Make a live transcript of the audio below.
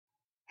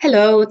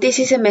Hello, this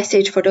is a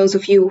message for those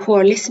of you who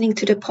are listening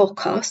to the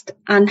podcast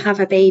and have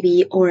a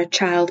baby or a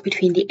child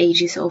between the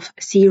ages of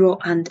 0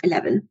 and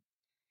 11.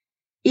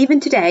 Even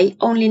today,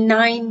 only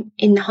 9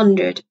 in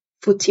 100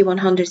 FTSE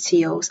 100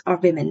 CEOs are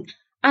women,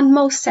 and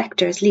most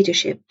sectors'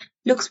 leadership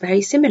looks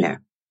very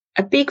similar.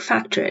 A big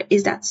factor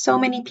is that so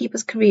many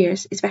people's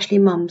careers, especially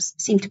mums,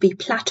 seem to be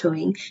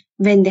plateauing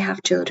when they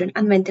have children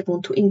and when they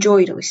want to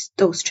enjoy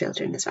those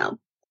children as well.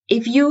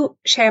 If you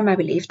share my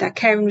belief that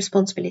caring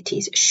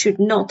responsibilities should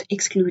not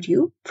exclude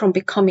you from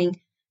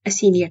becoming a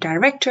senior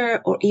director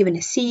or even a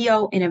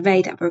CEO in a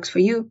way that works for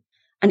you,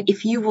 and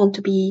if you want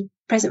to be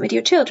present with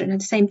your children at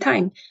the same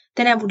time,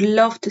 then I would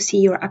love to see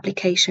your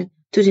application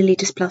to the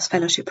Leaders Plus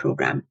Fellowship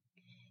Program.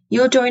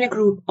 You'll join a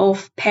group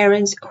of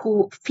parents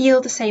who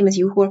feel the same as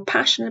you, who are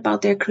passionate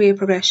about their career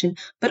progression,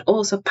 but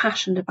also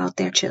passionate about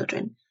their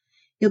children.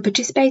 You'll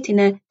participate in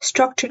a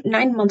structured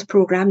 9-month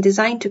program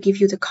designed to give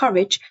you the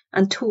courage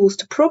and tools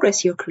to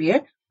progress your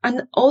career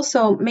and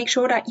also make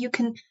sure that you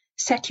can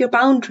set your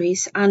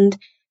boundaries and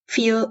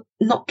feel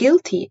not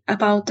guilty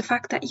about the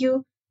fact that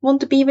you want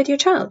to be with your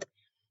child.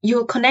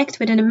 You'll connect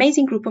with an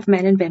amazing group of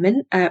men and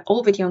women,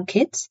 all with young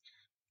kids,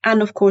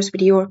 and of course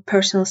with your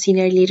personal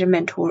senior leader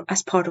mentor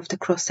as part of the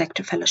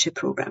cross-sector fellowship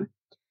program.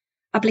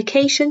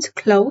 Applications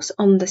close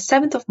on the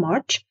 7th of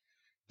March.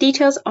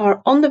 Details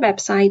are on the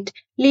website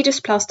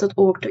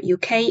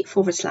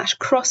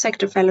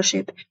leadersplus.org.uk/cross-sector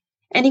fellowship.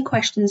 Any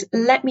questions,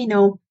 let me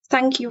know.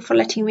 Thank you for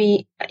letting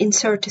me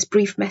insert this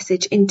brief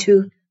message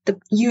into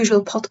the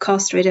usual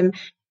podcast rhythm.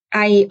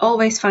 I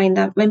always find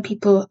that when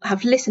people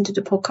have listened to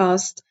the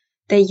podcast,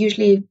 they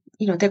usually,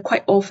 they're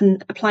quite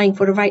often applying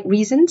for the right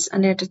reasons,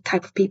 and they're the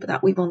type of people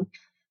that we want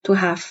to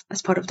have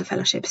as part of the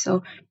fellowship.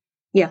 So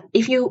yeah,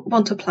 if you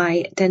want to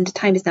apply, then the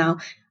time is now.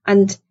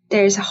 And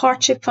there's a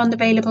hardship fund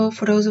available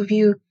for those of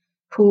you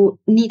who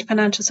need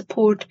financial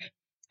support.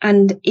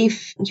 And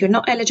if you're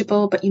not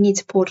eligible, but you need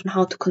support on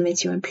how to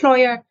convince your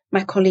employer,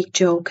 my colleague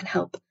Jo can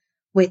help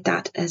with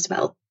that as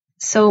well.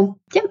 So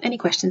yeah, any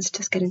questions,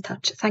 just get in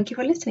touch. Thank you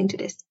for listening to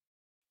this.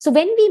 So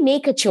when we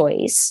make a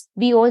choice,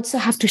 we also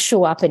have to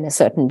show up in a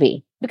certain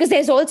way, because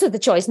there's also the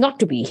choice not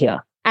to be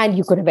here. And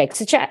you could have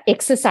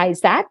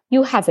exercised that.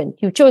 You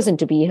haven't. You've chosen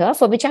to be here,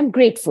 for which I'm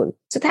grateful.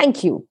 So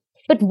thank you.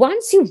 But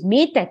once you've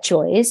made that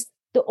choice,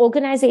 the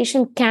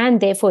organization can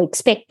therefore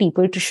expect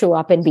people to show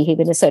up and behave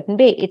in a certain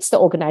way. It's the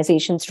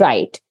organization's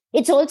right.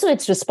 It's also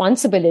its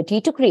responsibility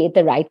to create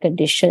the right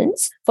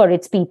conditions for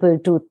its people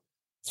to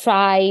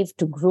thrive,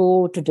 to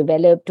grow, to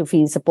develop, to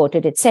feel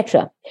supported,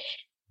 etc.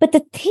 But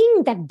the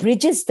thing that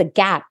bridges the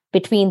gap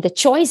between the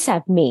choice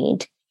I've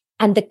made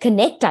and the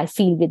connect I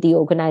feel with the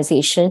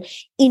organization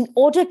in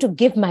order to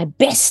give my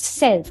best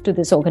self to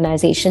this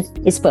organization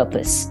is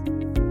purpose.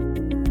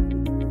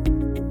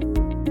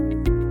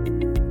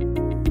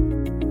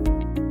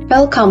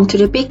 Welcome to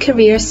the Big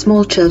Career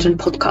Small Children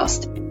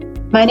podcast.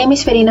 My name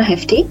is Verena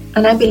Hefti,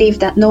 and I believe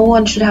that no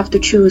one should have to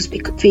choose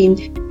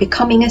between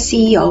becoming a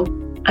CEO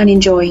and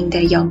enjoying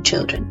their young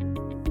children.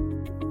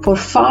 For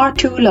far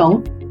too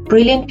long,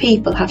 brilliant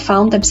people have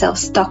found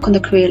themselves stuck on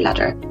the career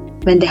ladder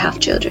when they have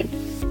children,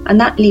 and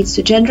that leads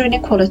to gender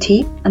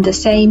inequality and the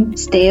same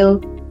stale,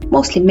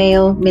 mostly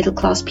male,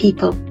 middle-class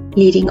people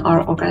leading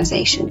our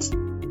organizations.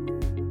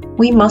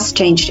 We must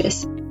change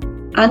this.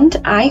 And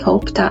I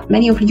hope that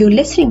many of you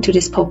listening to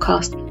this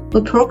podcast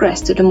will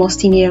progress to the most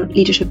senior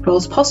leadership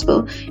roles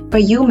possible,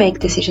 where you make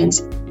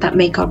decisions that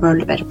make our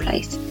world a better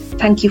place.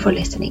 Thank you for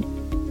listening.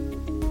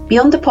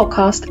 Beyond the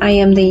podcast, I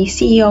am the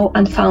CEO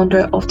and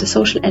founder of the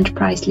social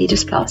enterprise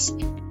Leaders Plus.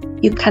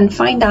 You can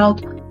find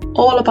out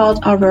all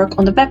about our work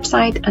on the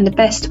website, and the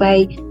best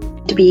way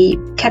to be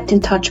kept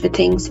in touch with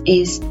things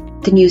is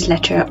the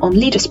newsletter on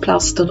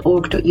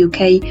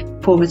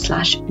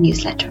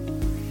leadersplus.org.uk/newsletter.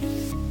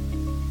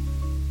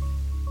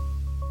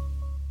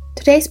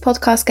 Today's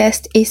podcast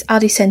guest is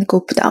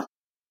Sengupta.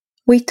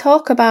 We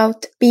talk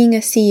about being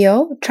a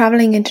CEO,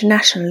 traveling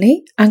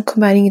internationally, and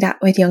combining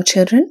that with young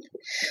children.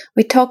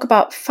 We talk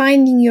about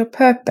finding your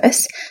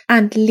purpose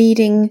and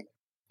leading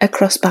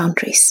across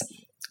boundaries.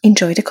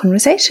 Enjoy the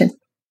conversation.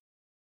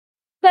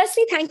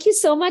 Firstly, thank you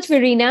so much,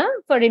 Verena,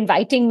 for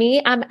inviting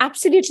me. I'm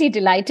absolutely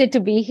delighted to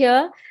be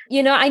here.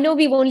 I know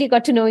we've only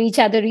got to know each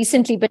other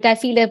recently, but I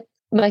feel a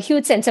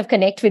huge sense of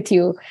connect with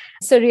you.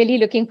 So really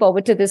looking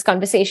forward to this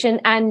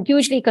conversation, and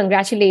hugely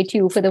congratulate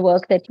you for the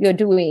work that you're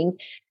doing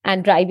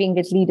and driving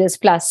with Leaders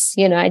Plus.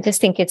 I just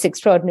think it's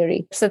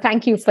extraordinary. So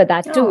thank you for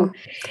that too.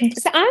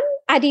 So I'm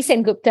Adi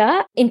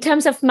Sengupta. In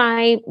terms of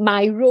my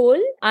role,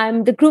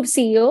 I'm the group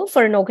CEO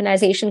for an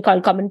organization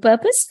called Common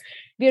Purpose.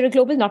 We're a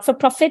global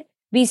not-for-profit.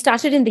 We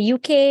started in the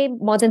UK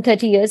more than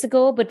 30 years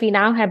ago, but we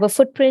now have a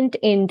footprint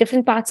in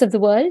different parts of the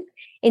world,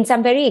 in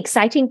some very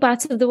exciting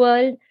parts of the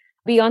world.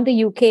 Beyond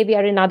the UK, we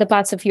are in other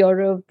parts of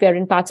Europe, we are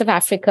in parts of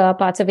Africa,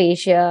 parts of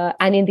Asia,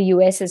 and in the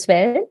US as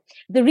well.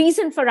 The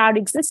reason for our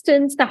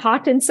existence, the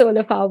heart and soul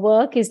of our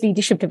work, is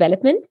leadership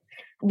development.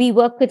 We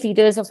work with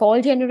leaders of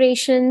all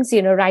generations,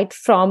 right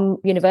from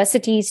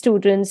university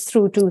students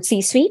through to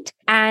C-suite.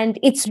 And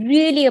it's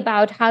really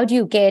about how do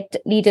you get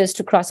leaders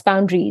to cross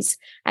boundaries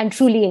and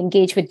truly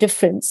engage with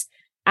difference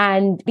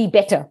and be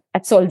better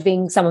at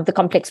solving some of the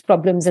complex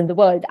problems in the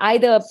world,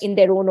 either in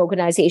their own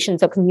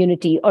organizations or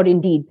community, or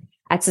indeed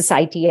at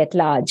society at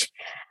large.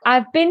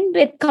 I've been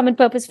with Common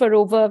Purpose for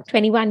over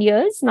 21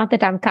 years, not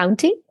that I'm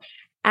counting.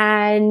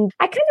 And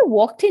I kind of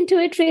walked into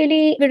it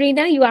really,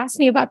 Verena. You asked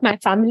me about my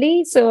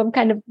family. So I'm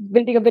kind of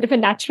building a bit of a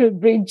natural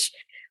bridge,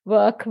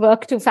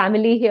 work to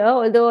family here.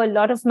 Although a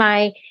lot of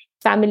my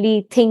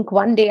family think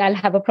one day I'll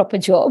have a proper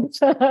job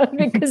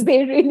because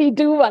they really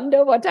do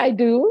wonder what I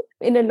do.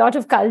 In a lot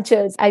of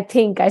cultures, I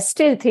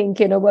still think,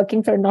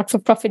 working for a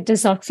not-for-profit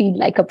does not feel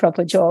like a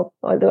proper job,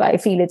 although I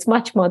feel it's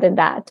much more than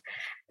that.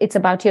 It's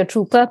about your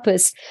true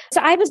purpose. So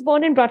I was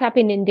born and brought up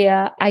in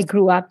India. I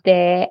grew up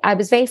there. I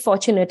was very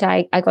fortunate.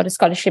 I got a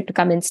scholarship to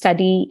come and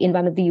study in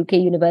one of the UK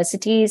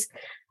universities.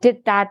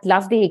 Did that,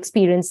 loved the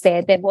experience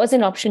there. There was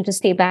an option to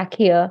stay back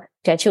here.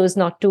 I chose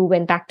not to,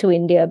 went back to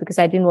India because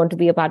I didn't want to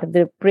be a part of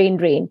the brain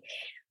drain.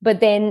 But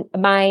then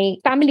my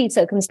family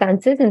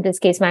circumstances, in this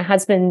case, my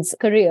husband's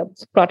career,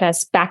 brought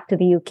us back to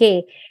the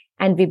UK.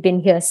 And we've been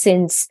here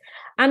since.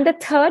 I'm the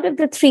third of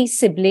the three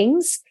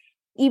siblings.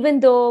 Even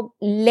though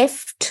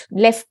left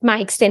my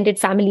extended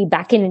family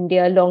back in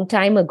India a long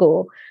time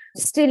ago,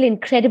 still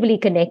incredibly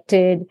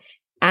connected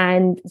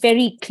and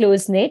very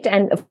close-knit.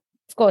 And of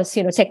course,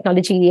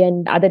 technology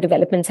and other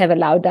developments have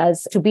allowed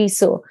us to be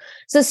so.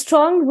 So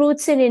strong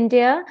roots in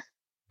India,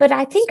 but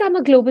I think I'm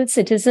a global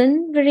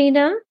citizen,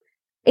 Verena.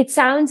 It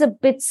sounds a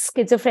bit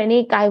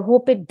schizophrenic. I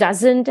hope it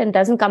doesn't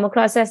come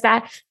across as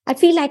that. I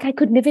feel like I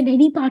could live in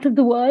any part of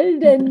the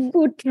world and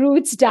put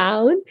roots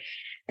down,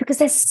 because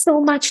there's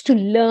so much to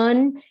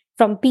learn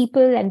from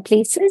people and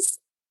places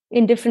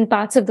in different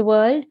parts of the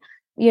world.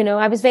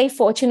 I was very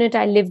fortunate.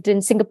 I lived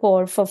in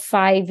Singapore for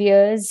 5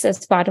 years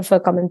as part of a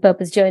Common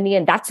Purpose journey,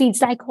 and that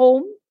feels like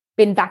home.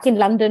 Been back in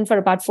London for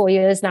about 4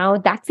 years now.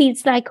 That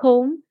feels like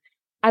home.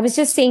 I was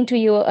just saying to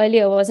you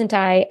earlier, wasn't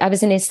I? I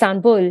was in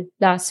Istanbul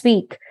last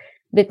week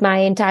with my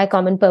entire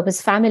Common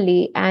Purpose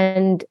family.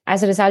 And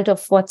as a result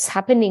of what's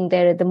happening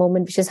there at the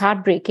moment, which is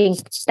heartbreaking,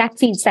 that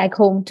feels like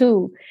home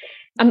too.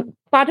 I'm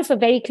part of a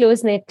very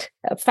close-knit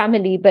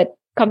family, but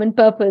Common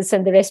Purpose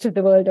and the rest of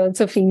the world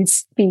also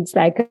feels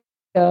like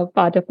a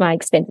part of my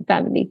extended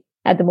family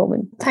at the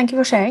moment. Thank you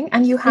for sharing.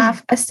 And you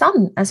have a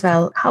son as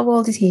well. How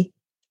old is he?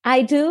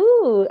 I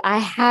do. I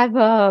have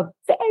a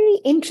very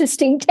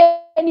interesting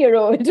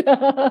 10-year-old.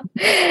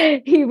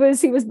 He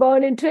was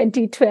born in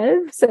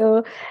 2012.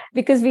 So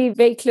because we're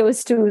very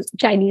close to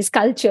Chinese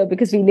culture,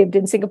 because we lived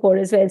in Singapore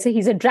as well. So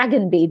he's a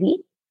dragon baby.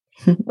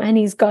 And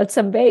he's got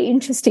some very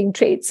interesting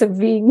traits of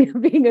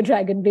being a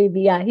dragon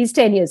baby. Yeah, he's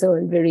 10 years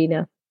old,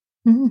 Verena.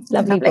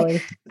 Lovely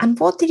boy. And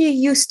what did you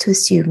used to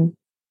assume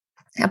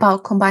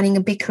about combining a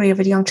big career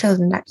with young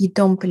children that you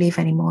don't believe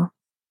anymore?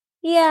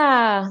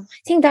 Yeah,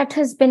 I think that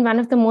has been one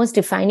of the most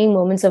defining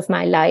moments of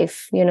my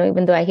life,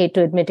 even though I hate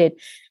to admit it.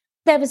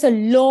 There was a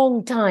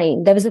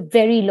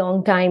very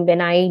long time when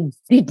I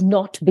did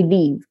not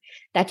believe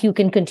that you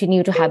can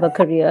continue to have a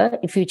career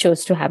if you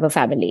chose to have a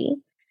family.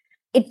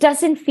 It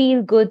doesn't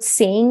feel good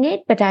saying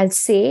it, but I'll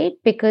say it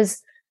because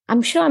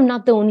I'm sure I'm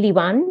not the only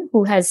one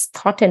who has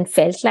thought and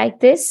felt like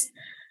this.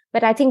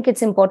 But I think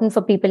it's important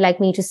for people like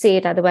me to say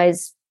it.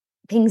 Otherwise,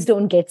 things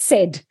don't get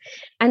said.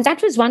 And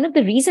that was one of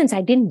the reasons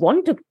I didn't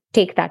want to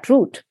take that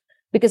route,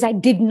 because I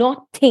did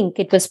not think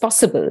it was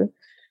possible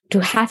to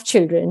have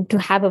children, to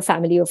have a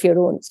family of your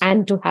own,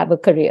 and to have a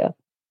career.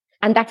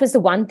 And that was the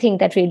one thing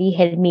that really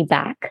held me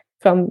back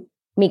from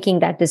making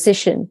that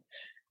decision.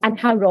 And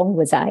how wrong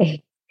was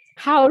I?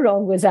 How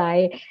wrong was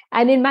I?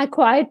 And in my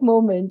quiet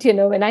moment,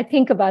 when I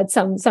think about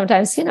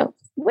sometimes,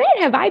 where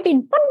have I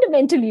been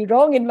fundamentally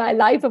wrong in my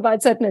life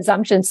about certain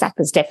assumptions? That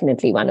was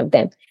definitely one of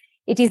them.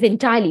 It is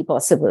entirely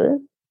possible.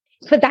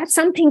 But that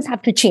some things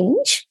have to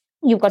change.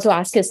 You've got to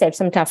ask yourself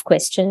some tough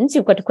questions.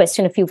 You've got to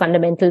question a few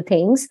fundamental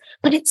things.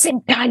 But it's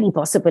entirely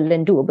possible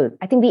and doable.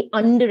 I think we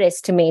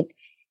underestimate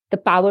the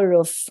power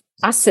of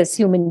us as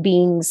human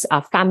beings,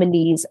 our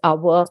families, our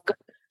work,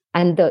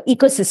 and the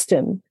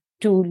ecosystem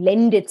to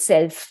lend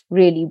itself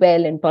really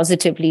well and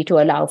positively to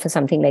allow for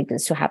something like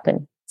this to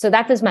happen. So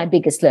that was my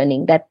biggest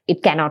learning, that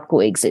it cannot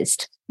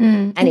coexist.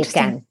 And it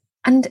can.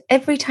 And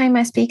every time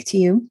I speak to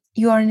you,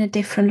 you are in a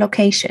different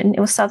location. It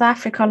was South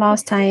Africa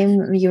last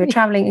time. You were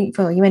traveling.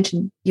 Well, you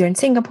mentioned you're in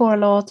Singapore a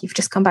lot. You've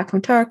just come back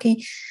from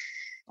Turkey.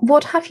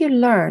 What have you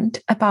learned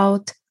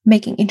about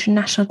making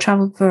international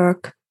travel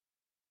work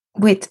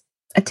with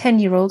a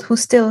 10-year-old who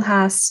still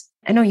has,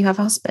 I know you have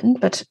a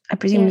husband, but I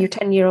presume your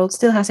 10-year-old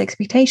still has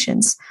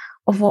expectations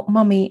of what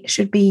mommy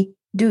should be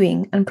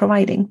doing and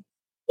providing?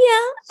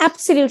 Yeah,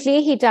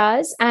 absolutely. He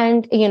does.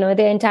 And,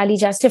 they're entirely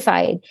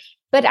justified.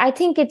 But I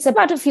think it's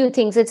about a few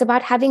things. It's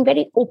about having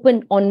very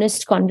open,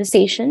 honest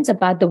conversations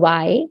about the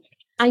why.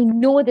 I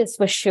know this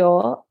for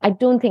sure. I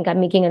don't think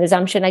I'm making an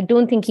assumption. I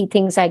don't think he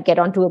thinks I get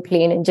onto a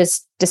plane and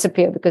just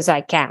disappear because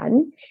I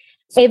can.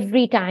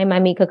 every time I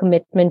make a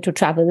commitment to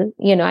travel,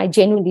 I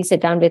genuinely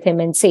sit down with him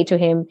and say to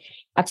him,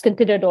 I've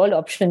considered all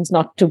options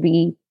not to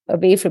be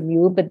away from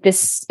you, but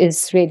this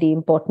is really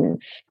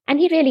important. And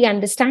he really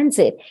understands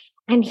it.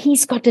 And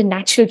he's got a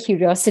natural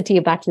curiosity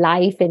about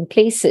life and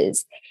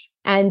places.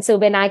 And so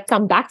when I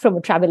come back from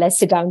a travel, I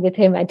sit down with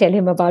him, I tell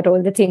him about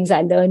all the things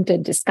I learned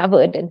and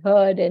discovered and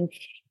heard, and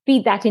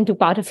feed that into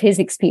part of his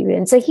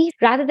experience. So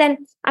rather than,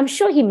 I'm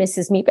sure he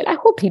misses me, but I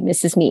hope he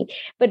misses me.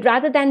 But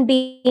rather than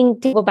being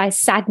taken by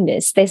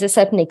sadness, there's a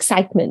certain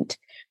excitement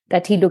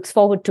that he looks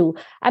forward to.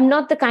 I'm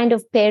not the kind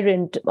of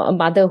parent or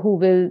mother who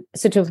will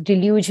sort of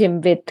deluge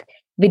him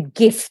with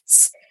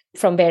gifts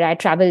from where I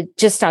travel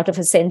just out of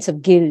a sense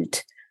of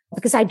guilt,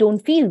 because I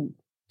don't feel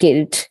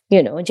guilt,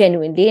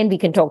 genuinely. And we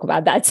can talk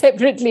about that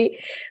separately.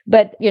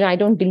 But, I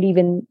don't believe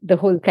in the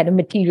whole kind of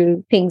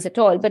material things at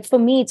all. But for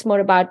me, it's more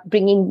about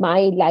bringing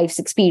my life's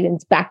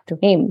experience back to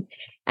him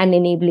and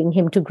enabling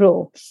him to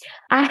grow.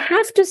 I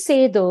have to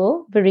say,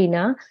 though,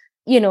 Verena,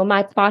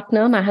 my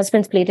partner, my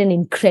husband's played an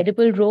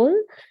incredible role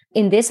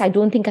in this. I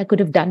don't think I could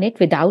have done it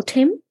without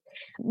him.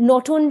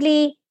 Not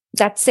only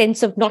that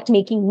sense of not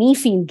making me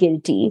feel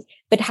guilty,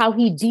 but how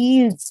he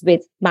deals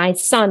with my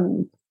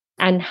son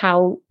and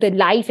how the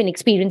life and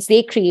experience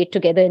they create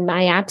together in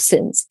my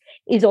absence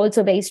is also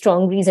a very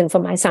strong reason for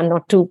my son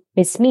not to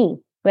miss me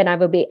when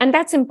I'm away. And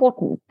that's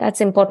important. That's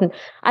important.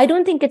 I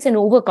don't think it's an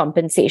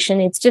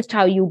overcompensation. It's just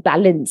how you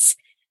balance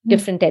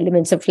different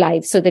elements of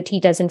life so that he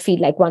doesn't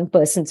feel like one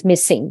person's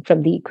missing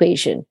from the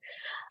equation.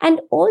 And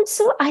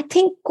also, I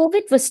think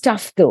COVID was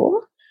tough,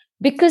 though,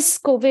 because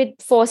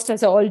COVID forced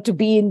us all to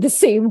be in the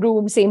same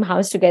room, same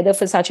house together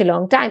for such a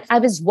long time. I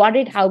was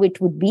worried how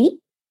it would be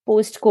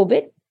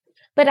post-COVID.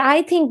 But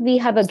I think we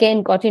have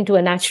again got into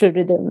a natural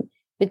rhythm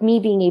with me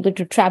being able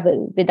to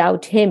travel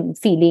without him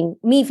feeling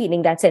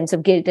that sense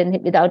of guilt,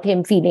 and without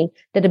him feeling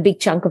that a big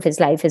chunk of his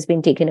life has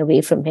been taken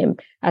away from him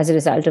as a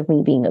result of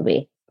me being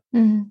away.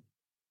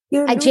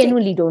 I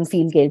genuinely don't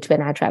feel guilt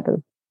when I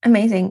travel.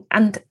 Amazing.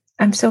 And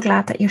I'm so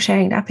glad that you're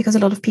sharing that, because a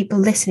lot of people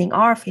listening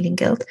are feeling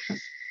guilt.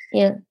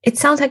 Yeah. It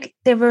sounds like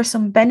there were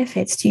some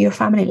benefits to your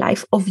family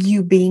life of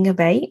you being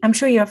away. I'm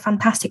sure you're a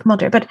fantastic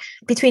mother, but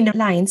between the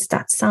lines,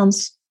 that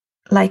sounds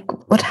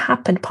like what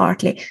happened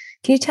partly.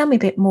 Can you tell me a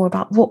bit more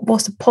about what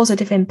was the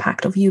positive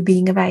impact of you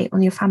being away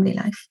on your family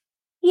life?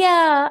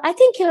 Yeah, I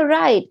think you're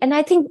right. And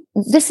I think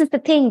this is the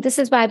thing. This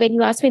is why when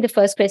you asked me the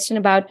first question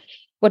about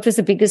what was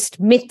the biggest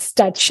myth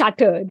that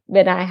shattered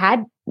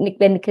when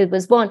Nikhil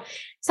was born,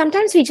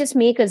 sometimes we just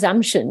make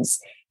assumptions.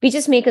 We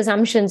just make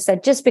assumptions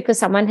that just because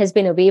someone has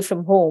been away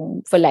from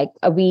home for like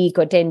a week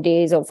or 10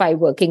 days or 5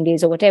 working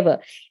days or whatever,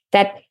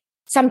 that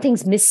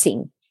something's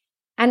missing.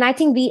 And I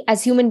think we,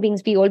 as human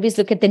beings, we always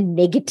look at the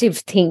negative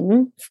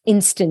thing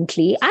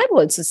instantly. I've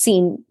also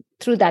seen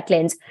through that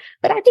lens,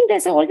 but I think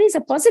there's always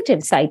a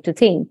positive side to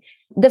things.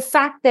 The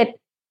fact that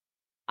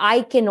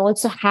I can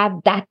also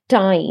have that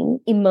time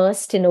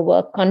immersed in a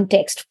work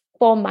context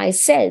for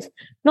myself,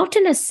 not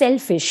in a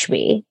selfish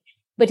way,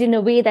 but in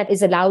a way that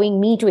is allowing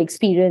me to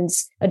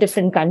experience a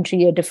different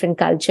country, a different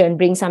culture, and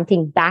bring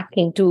something back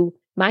into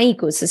my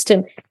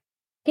ecosystem,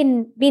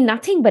 can be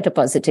nothing but a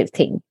positive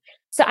thing.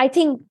 So I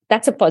think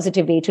that's a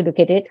positive way to look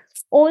at it.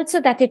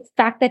 Also,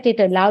 fact that it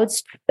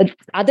allows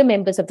other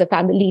members of the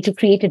family to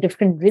create a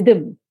different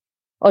rhythm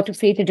or to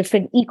create a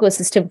different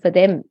ecosystem for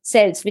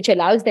themselves, which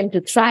allows them to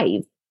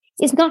thrive,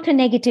 is not a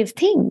negative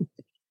thing.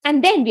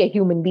 And then we are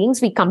human beings.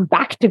 We come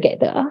back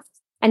together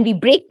and we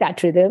break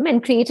that rhythm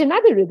and create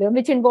another rhythm,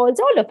 which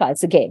involves all of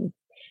us again.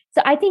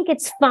 So I think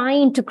it's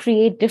fine to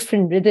create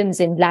different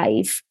rhythms in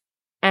life,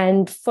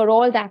 and for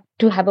all that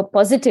to have a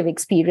positive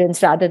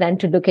experience rather than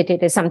to look at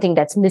it as something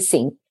that's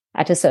missing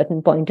at a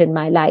certain point in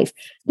my life.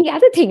 The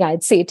other thing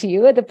I'd say to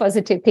you, the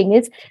positive thing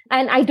is,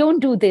 and I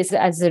don't do this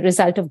as a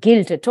result of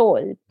guilt at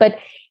all, but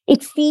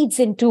it feeds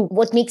into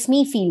what makes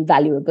me feel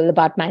valuable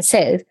about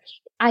myself.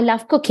 I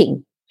love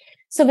cooking.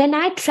 So when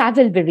I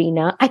travel,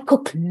 Verena, I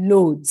cook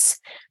loads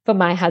for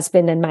my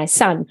husband and my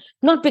son,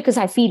 not because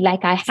I feel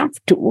like I have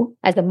to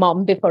as a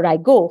mom before I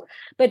go,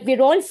 but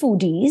we're all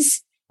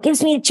foodies.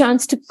 Gives me a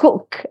chance to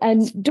cook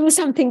and do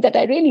something that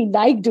I really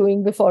like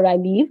doing before I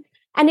leave.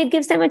 And it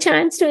gives them a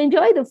chance to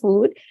enjoy the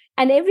food.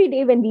 And every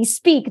day when we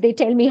speak, they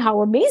tell me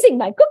how amazing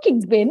my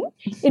cooking's been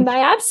in my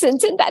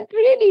absence. And that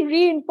really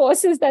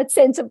reinforces that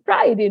sense of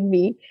pride in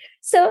me.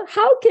 So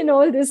how can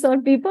all this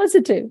not be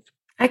positive?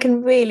 I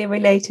can really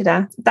relate to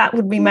that. That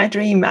would be my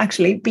dream,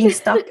 actually, being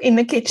stuck in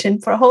the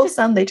kitchen for a whole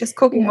Sunday, just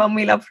cooking one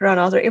meal after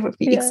another. It would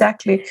be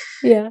exactly.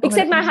 Yeah.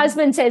 Except my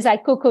husband says I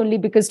cook only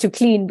because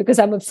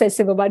I'm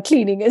obsessive about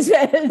cleaning as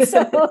well.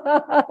 So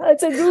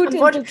it's a route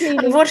into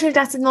cleaning. Unfortunately,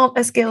 that's not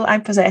a skill I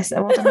possess.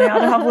 And what my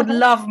other half would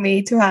love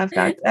me to have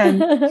that.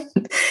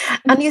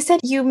 And you said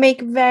you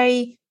make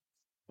very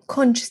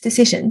conscious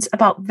decisions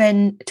about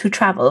when to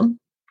travel.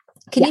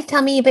 Can you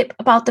tell me a bit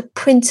about the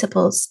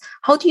principles?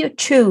 How do you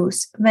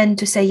choose when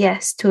to say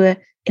yes to an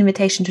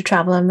invitation to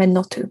travel and when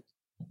not to?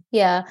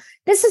 Yeah,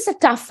 this is a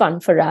tough one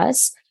for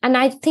us. And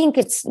I think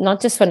it's not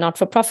just for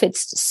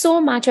not-for-profits.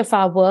 So much of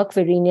our work,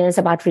 Verena, is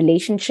about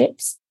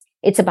relationships.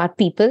 It's about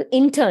people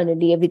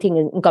internally. Everything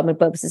in Common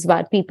Purpose is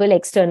about people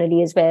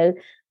externally as well.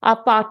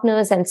 Our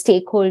partners and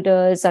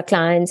stakeholders, our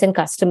clients and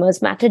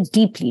customers matter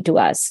deeply to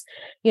us,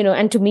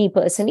 and to me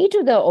personally,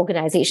 to the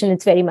organization.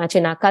 It's very much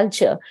in our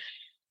culture.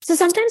 So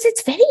sometimes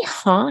it's very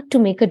hard to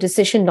make a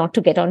decision not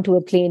to get onto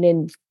a plane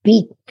and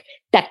be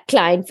that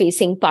client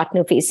facing,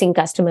 partner facing,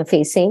 customer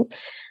facing.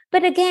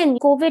 But again,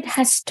 COVID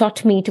has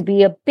taught me to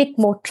be a bit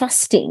more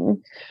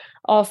trusting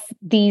of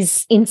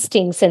these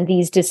instincts and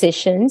these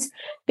decisions,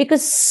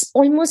 because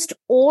almost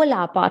all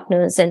our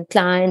partners and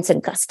clients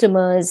and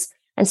customers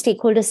and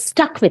stakeholders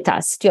stuck with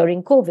us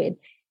during COVID.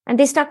 And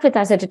they stuck with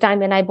us at a time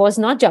when I was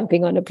not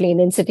jumping on a plane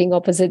and sitting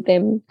opposite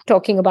them,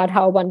 talking about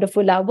how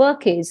wonderful our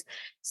work is.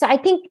 So I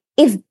think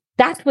if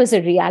that was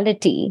a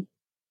reality,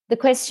 the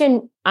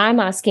question I'm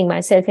asking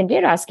myself, and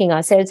we're asking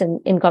ourselves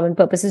in Common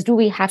Purpose, is, do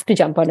we have to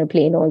jump on a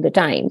plane all the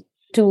time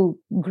to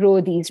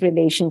grow these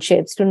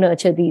relationships, to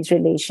nurture these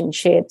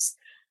relationships,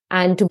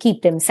 and to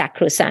keep them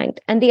sacrosanct?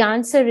 And the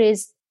answer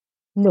is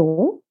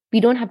no, we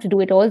don't have to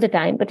do it all the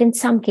time, but in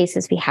some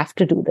cases we have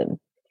to do them.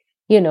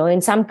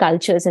 In some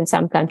cultures, in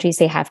some countries,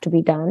 they have to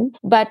be done,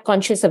 but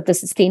conscious of the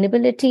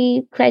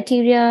sustainability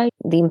criteria,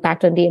 the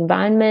impact on the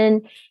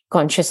environment,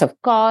 conscious of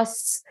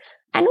costs,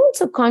 and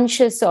also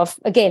conscious of,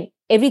 again,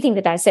 everything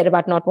that I said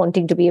about not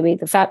wanting to be away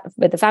with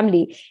the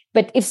family.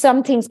 But if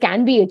some things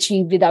can be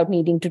achieved without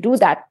needing to do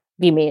that,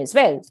 we may as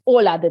well,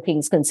 all other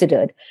things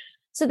considered.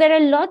 So there are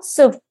lots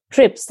of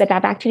trips that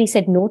I've actually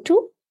said no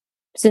to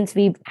since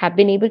we have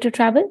been able to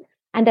travel.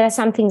 And there are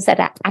some things that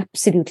I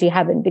absolutely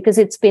haven't, because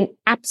it's been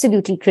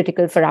absolutely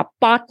critical for our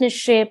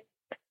partnership,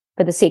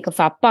 for the sake of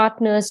our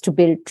partners, to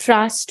build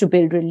trust, to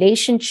build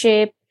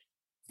relationship,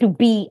 to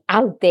be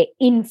out there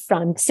in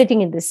front,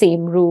 sitting in the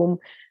same room,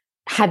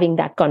 having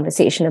that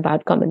conversation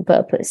about common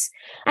purpose.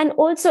 And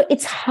also,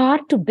 it's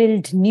hard to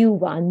build new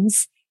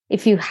ones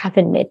if you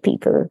haven't met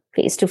people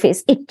face to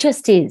face. It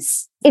just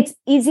is. It's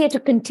easier to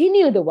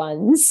continue the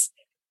ones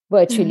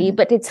virtually,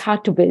 but it's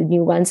hard to build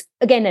new ones.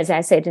 Again, as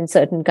I said, in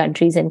certain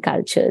countries and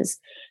cultures.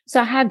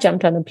 So I have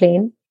jumped on a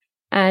plane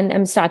and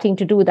I'm starting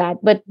to do that,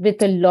 but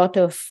with a lot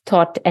of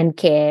thought and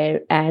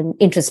care and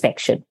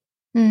introspection.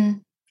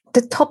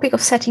 The topic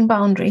of setting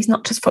boundaries,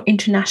 not just for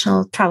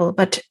international travel,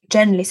 but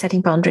generally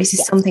setting boundaries,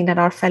 is something that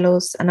our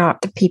fellows and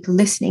the people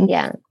listening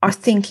are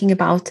thinking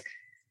about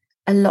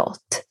a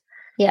lot.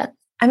 Yeah.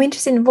 I'm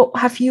interested in what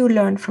have you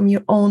learned from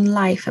your own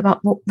life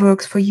about what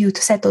works for you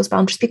to set those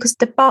boundaries? Because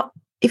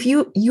if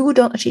you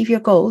don't achieve your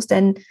goals,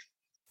 then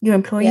your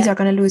employees are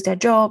going to lose their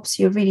jobs.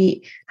 Your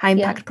really high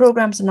impact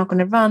programs are not going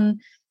to run.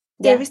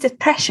 There is this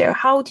pressure.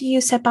 How do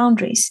you set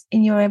boundaries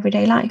in your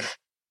everyday life?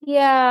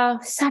 Yeah,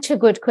 such a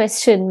good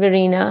question,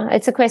 Verena.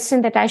 It's a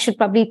question that I should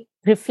probably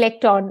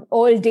reflect on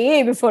all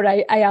day before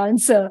I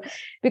answer,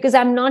 because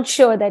I'm not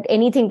sure that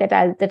anything that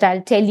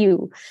I'll tell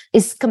you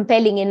is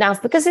compelling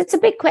enough, because it's a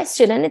big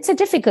question and it's a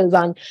difficult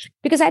one.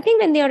 Because I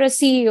think when you're a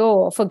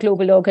CEO of a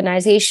global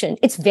organization,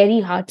 it's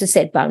very hard to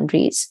set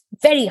boundaries.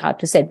 Very hard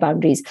to set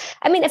boundaries.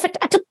 I mean, if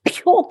at a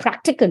pure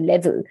practical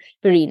level,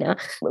 Verena,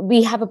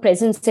 we have a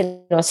presence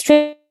in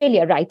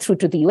Australia right through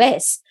to the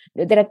US.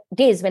 There are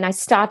days when I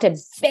start at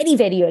very,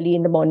 very early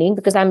in the morning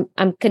because I'm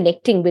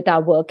connecting with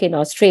our work in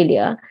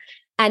Australia,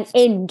 and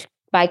end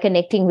by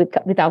connecting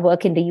with our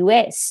work in the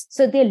US.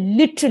 So they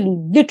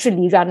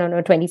literally run on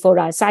a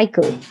 24-hour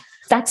cycle.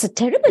 That's a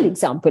terrible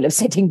example of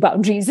setting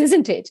boundaries,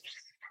 isn't it?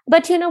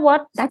 But you know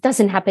what? That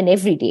doesn't happen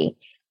every day.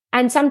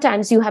 And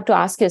sometimes you have to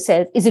ask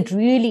yourself, is it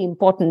really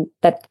important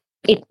that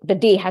the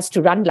day has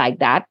to run like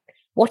that?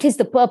 What is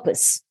the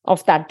purpose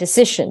of that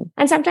decision?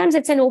 And sometimes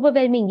it's an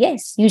overwhelming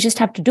yes. You just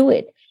have to do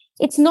it.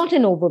 It's not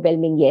an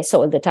overwhelming yes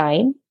all the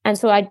time. And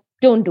so I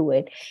don't do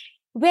it.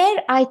 Where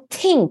I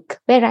think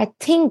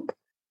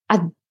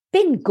I've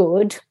been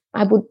good,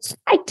 I would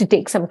like to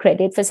take some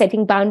credit for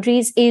setting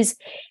boundaries, is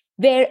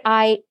where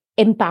I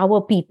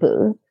empower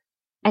people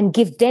and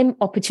give them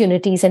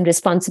opportunities and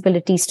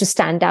responsibilities to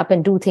stand up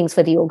and do things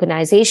for the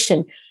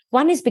organization.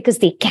 One is because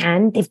they've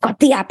got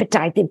the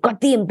appetite, they've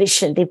got the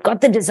ambition, they've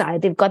got the desire,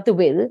 they've got the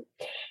will.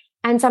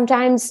 And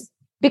sometimes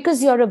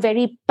because you're a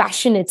very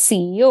passionate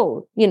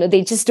CEO,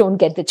 they just don't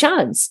get the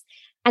chance.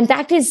 And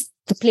that is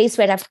the place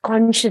where I've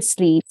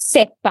consciously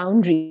set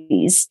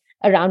boundaries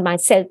around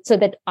myself so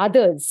that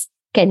others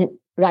can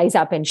rise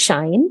up and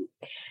shine.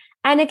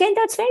 And again,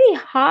 that's very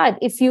hard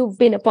if you've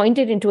been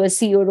appointed into a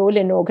CEO role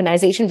in an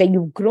organization where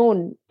you've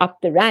grown up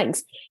the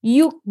ranks.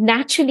 You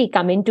naturally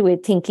come into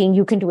it thinking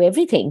you can do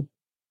everything.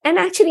 And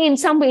actually, in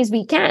some ways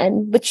we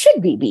can, but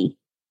should we be?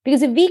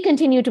 Because if we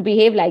continue to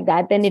behave like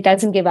that, then it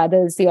doesn't give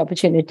others the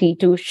opportunity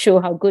to show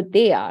how good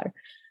they are.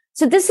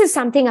 So this is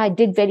something I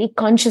did very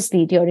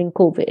consciously during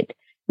COVID.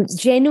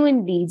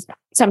 Genuinely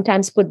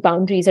sometimes put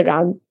boundaries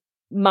around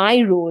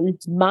my role,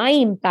 my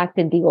impact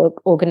in the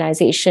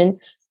organization,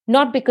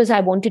 not because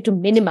I wanted to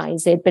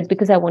minimize it, but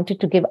because I wanted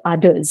to give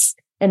others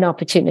an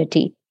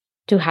opportunity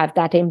to have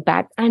that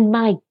impact. And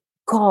my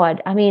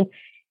God, I mean,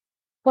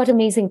 what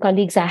amazing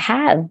colleagues I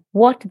have.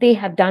 What they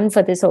have done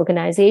for this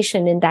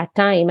organization in that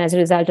time as a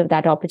result of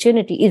that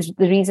opportunity is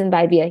the reason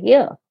why we are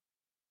here.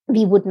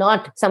 we would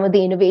not, some of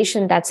the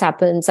innovation that's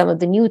happened, some of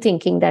the new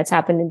thinking that's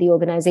happened in the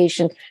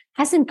organization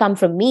hasn't come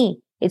from me.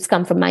 It's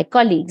come from my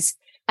colleagues.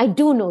 I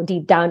do know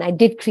deep down, I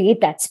did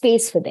create that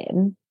space for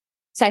them.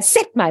 So I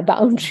set my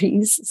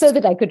boundaries so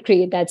that I could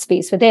create that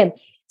space for them.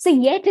 So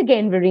yet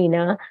again,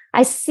 Verena,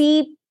 I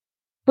see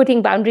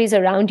putting boundaries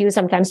around you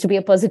sometimes to be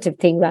a positive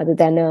thing rather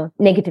than a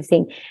negative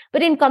thing.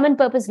 But in Common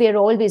Purpose, we are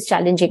always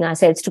challenging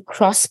ourselves to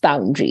cross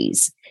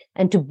boundaries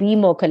and to be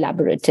more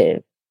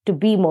collaborative, to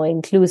be more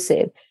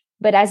inclusive.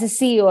 But as a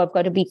CEO, I've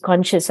got to be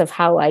conscious of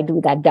how I do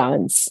that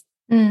dance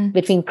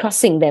between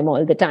crossing them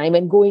all the time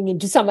and going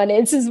into someone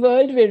else's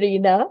world,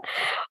 Verena,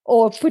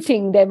 or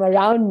putting them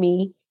around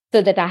me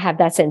so that I have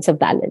that sense of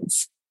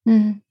balance.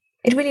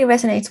 It really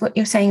resonates what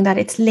you're saying, that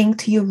it's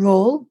linked to your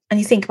role, and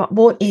you think about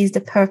what is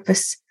the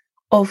purpose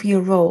of your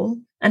role,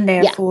 and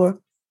therefore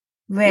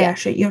where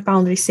should your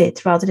boundaries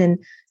sit, rather than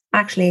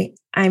actually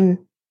I'm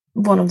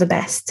one of the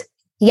best.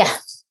 In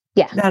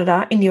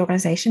the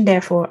organization,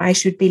 therefore I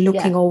should be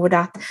looking over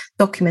that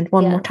document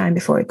one more time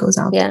before it goes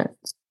out.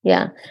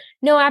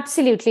 No,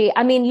 absolutely.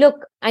 I mean,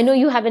 look, I know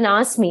you haven't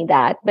asked me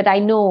that, but I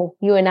know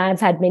you and I have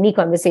had many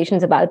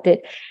conversations about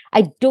it.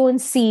 I don't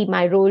see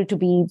my role to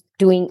be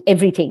doing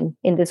everything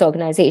in this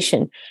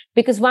organization,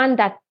 because one,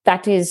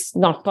 that is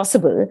not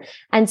possible.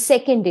 And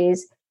second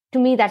is, to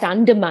me, that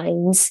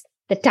undermines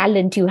the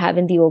talent you have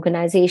in the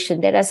organization.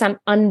 There are some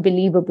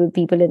unbelievable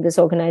people in this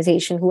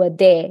organization who are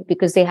there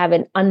because they have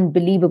an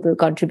unbelievable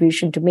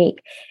contribution to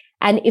make.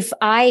 And if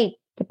I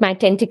put my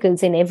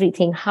tentacles in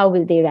everything, how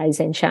will they rise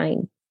and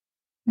shine?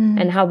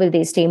 And how will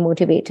they stay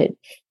motivated?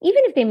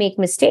 Even if they make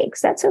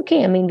mistakes, that's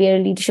okay. I mean, we are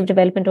a leadership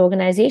development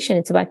organization.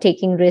 It's about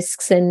taking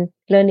risks and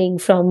learning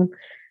from,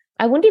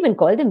 I won't even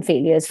call them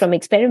failures, from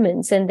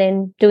experiments, and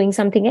then doing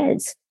something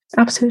else.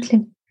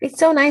 Absolutely. It's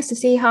so nice to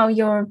see how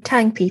you're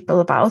telling people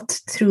about,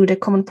 through the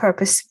Common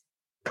Purpose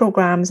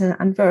programs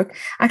and work,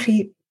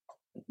 actually,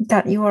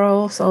 that you are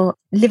also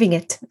living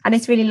it. And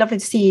it's really lovely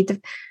to see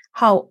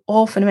how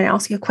often when I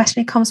ask you a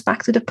question, it comes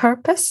back to the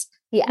purpose.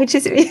 Which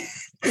is...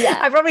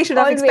 I probably should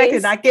have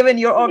expected that, given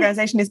your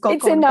organization is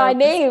called Common Purpose.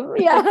 It's in our name.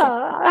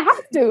 I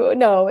have to.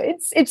 No,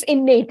 it's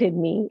innate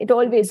in me. It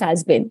always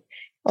has been.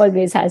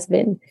 Always has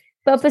been.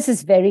 Purpose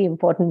is very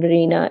important,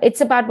 Verena.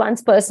 It's about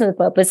one's personal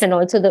purpose and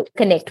also the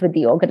connect with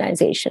the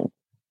organization.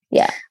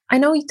 I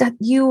know that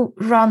you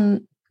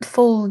run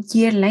full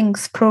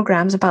year-length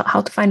programs about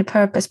how to find a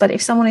purpose, but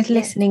if someone is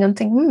listening and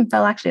thinking,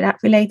 well, actually, that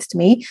relates to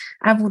me,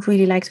 I would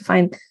really like to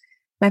find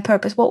my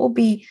purpose, what would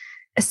be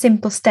a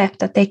simple step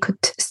that they could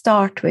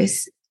start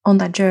with on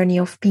that journey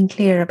of being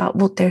clear about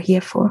what they're here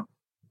for?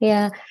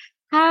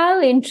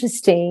 How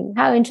interesting.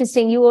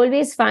 You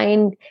always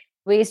find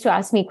ways to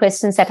ask me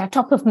questions that are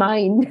top of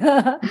mind.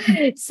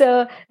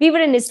 So we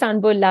were in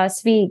Istanbul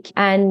last week,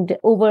 and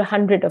over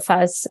 100 of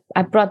us,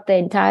 I brought the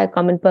entire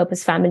Common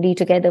Purpose family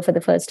together for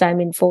the first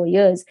time in 4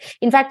 years.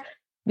 In fact,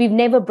 we've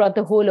never brought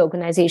the whole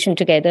organization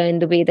together in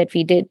the way that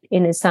we did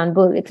in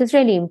Istanbul. It was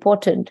really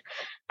important.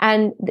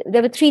 And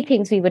there were 3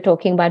 things we were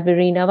talking about,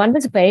 Verena. One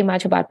was very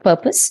much about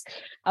purpose,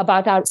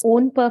 about our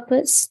own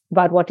purpose,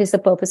 about what is the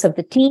purpose of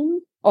the team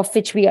of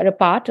which we are a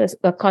part,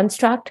 a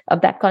construct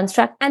of that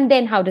construct. And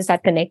then how does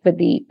that connect with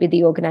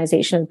the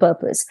organizational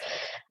purpose?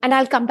 And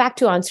I'll come back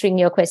to answering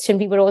your question.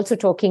 We were also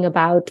talking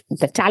about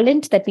the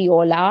talent that we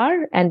all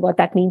are and what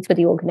that means for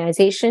the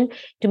organization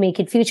to make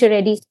it future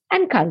ready,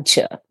 and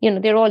culture.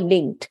 They're all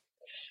linked.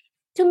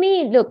 To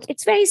me, look,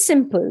 it's very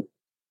simple.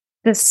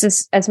 This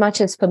is as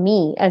much as for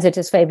me as it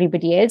is for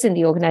everybody else in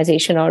the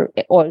organization or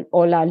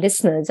all our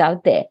listeners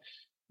out there.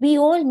 We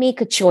all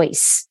make a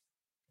choice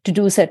to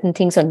do certain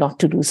things or not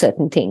to do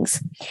certain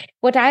things.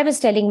 What I was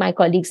telling my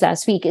colleagues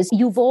last week is,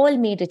 you've all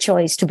made a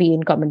choice to be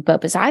in Common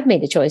Purpose. I've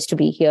made a choice to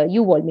be here.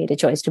 You all made a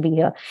choice to be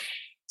here.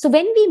 So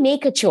when we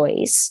make a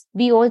choice,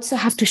 we also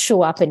have to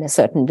show up in a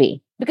certain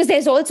way, because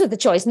there's also the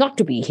choice not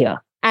to be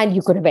here. And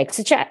you could have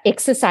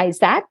exercised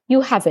that.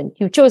 You haven't.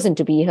 You've chosen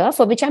to be here,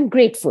 for which I'm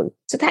grateful.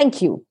 So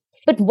thank you.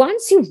 But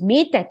once you've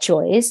made that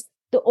choice,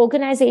 the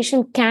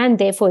organization can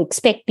therefore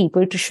expect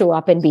people to show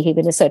up and behave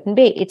in a certain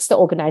way. It's the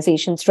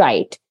organization's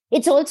right.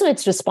 It's also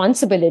its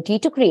responsibility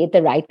to create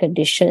the right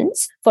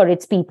conditions for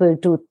its people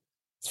to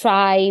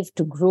thrive,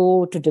 to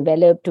grow, to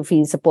develop, to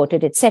feel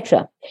supported,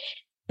 etc.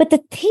 But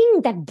the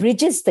thing that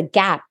bridges the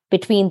gap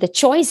between the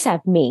choice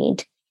I've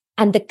made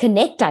and the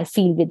connect I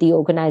feel with the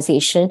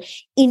organization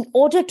in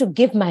order to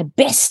give my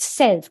best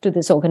self to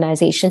this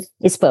organization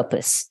is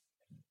purpose.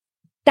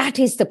 That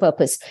is the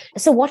purpose.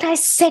 So what I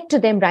said to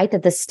them right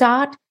at the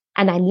start,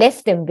 and I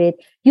left them with,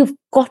 you've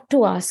got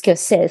to ask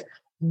yourself,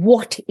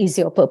 what is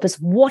your purpose?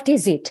 What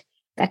is it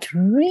that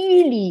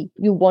really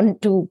you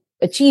want to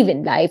achieve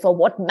in life, or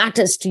what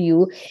matters to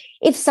you?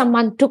 If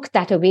someone took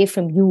that away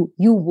from you,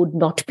 you would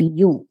not be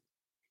you.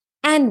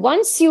 And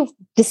once you've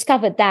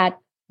discovered that,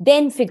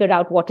 then figure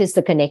out what is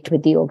the connect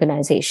with the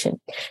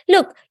organization.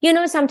 Look,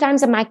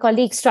 sometimes my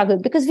colleagues struggle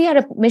because we are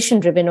a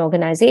mission-driven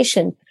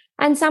organization.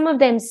 And some of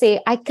them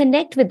say, I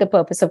connect with the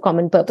purpose of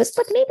Common Purpose,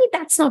 but maybe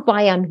that's not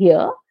why I'm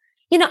here.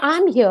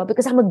 I'm here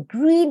because I'm a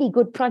really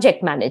good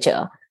project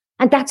manager.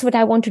 And that's what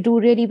I want to do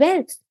really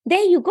well.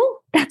 There you go.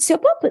 That's your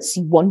purpose.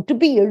 You want to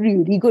be a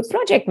really good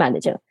project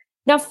manager.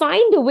 Now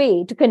find a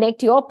way to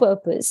connect your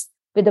purpose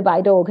with the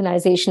wider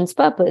organization's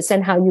purpose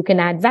and how you can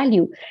add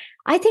value.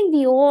 I think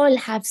we all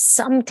have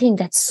something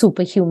that's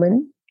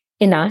superhuman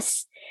in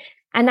us.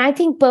 And I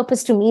think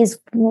purpose to me is,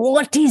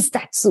 what is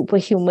that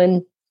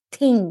superhuman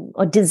thing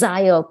or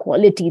desire or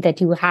quality that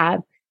you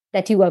have,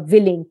 that you are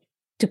willing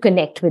to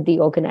connect with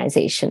the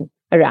organization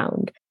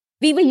around?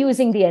 We were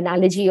using the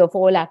analogy of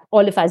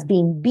all of us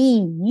being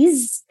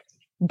bees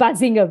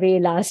buzzing away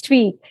last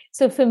week.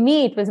 So for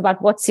me, it was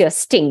about, what's your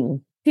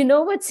sting? If you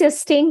know what's your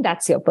sting,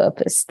 that's your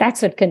purpose.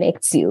 That's what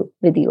connects you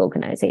with the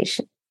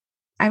organization.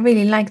 I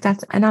really like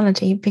that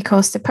analogy,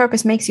 because the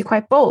purpose makes you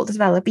quite bold as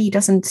well. A bee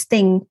doesn't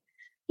sting,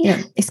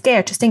 is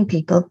scared to sting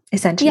people,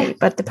 essentially.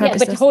 But the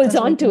purpose but holds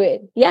on to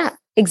it. Yeah,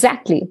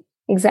 exactly.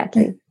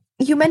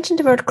 You mentioned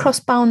the word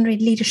cross-boundary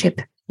leadership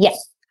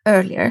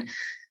earlier.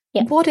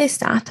 Yeah. What is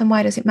that and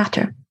why does it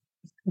matter?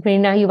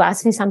 Verena, you've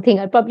asked me something.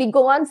 I'll probably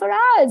go on for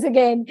hours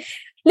again.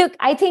 Look,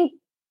 I think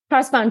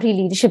cross-boundary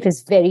leadership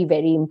is very,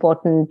 very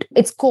important.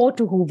 It's core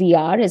to who we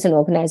are as an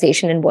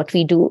organization and what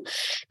we do.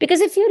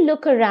 Because if you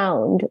look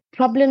around,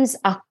 problems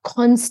are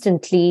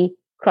constantly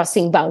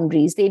crossing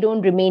boundaries. They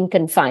don't remain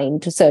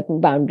confined to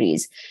certain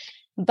boundaries.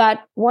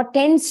 But what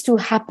tends to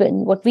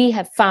happen, what we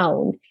have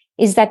found,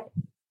 is that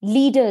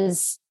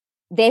leaders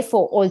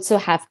therefore also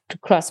have to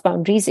cross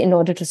boundaries in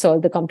order to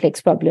solve the complex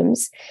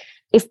problems.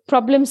 If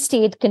problems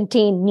stayed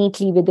contained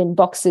neatly within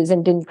boxes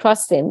and didn't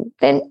cross them,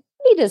 then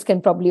leaders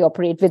can probably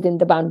operate within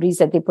the boundaries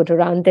that they put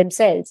around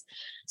themselves.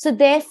 So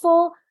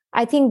therefore,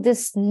 I think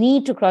this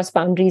need to cross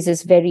boundaries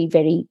is very,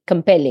 very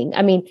compelling.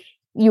 I mean,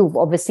 you've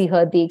obviously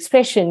heard the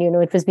expression,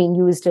 it was being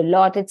used a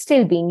lot. It's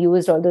still being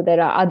used, although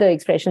there are other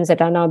expressions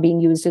that are now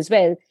being used as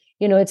well.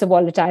 It's a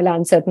volatile,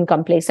 uncertain,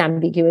 complex,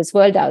 ambiguous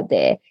world out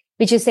there,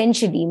 which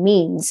essentially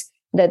means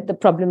that the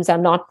problems are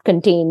not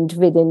contained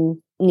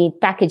within neat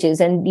packages,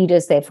 and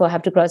leaders therefore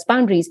have to cross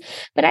boundaries.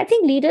 But I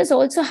think leaders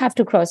also have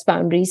to cross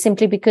boundaries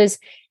simply because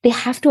they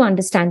have to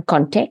understand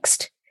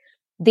context.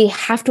 They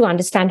have to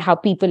understand how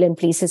people and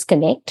places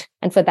connect.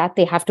 And for that,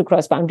 they have to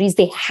cross boundaries.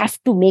 They have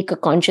to make a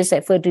conscious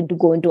effort to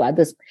go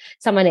into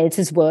someone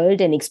else's world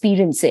and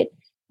experience it.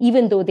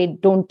 Even though they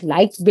don't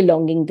like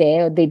belonging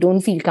there, or they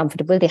don't feel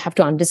comfortable, they have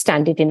to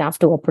understand it enough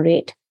to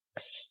operate.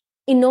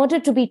 In order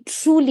to be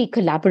truly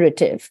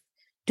collaborative,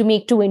 to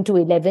make 2 into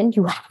 11,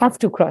 you have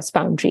to cross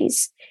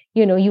boundaries.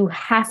 You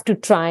have to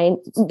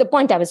the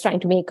point I was trying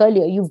to make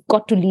earlier, you've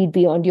got to lead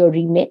beyond your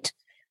remit.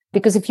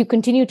 Because if you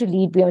continue to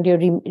lead beyond your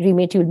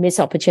remit, you'll miss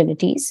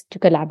opportunities to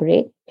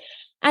collaborate.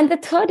 And the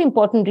third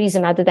important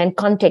reason, other than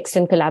context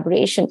and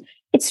collaboration,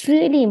 it's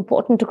really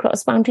important to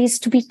cross boundaries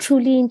to be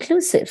truly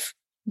inclusive.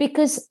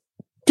 Because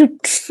to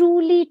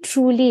truly,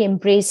 truly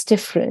embrace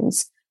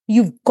difference,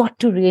 you've got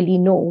to really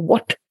know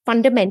what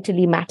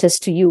fundamentally matters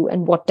to you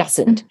and what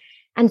doesn't.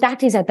 And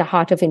that is at the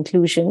heart of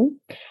inclusion.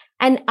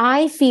 And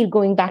I feel,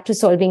 going back to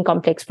solving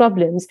complex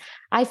problems,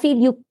 I feel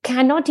you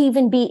cannot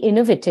even be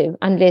innovative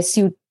unless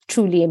you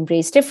truly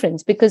embrace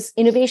difference, because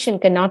innovation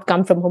cannot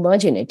come from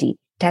homogeneity.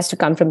 It has to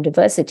come from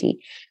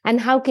diversity.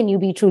 And how can you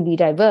be truly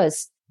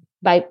diverse?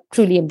 By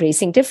truly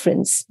embracing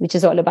difference, which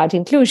is all about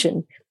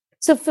inclusion.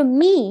 So for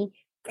me,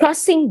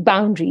 crossing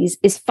boundaries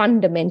is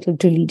fundamental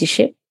to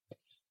leadership.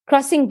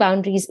 Crossing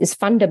boundaries is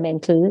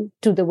fundamental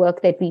to the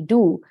work that we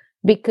do,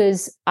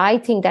 because I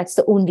think that's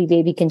the only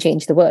way we can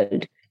change the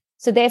world.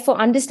 So therefore,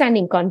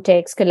 understanding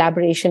context,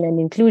 collaboration, and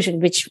inclusion,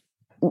 which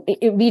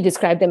we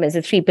describe them as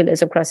the 3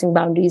 pillars of crossing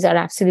boundaries, are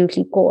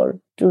absolutely core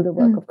to the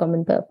work of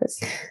common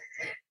purpose.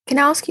 Can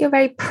I ask you a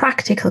very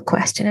practical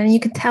question? And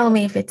you can tell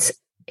me if it's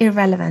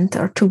irrelevant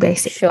or too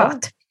basic. Sure.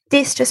 But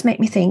this just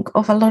made me think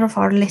of a lot of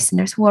our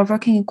listeners who are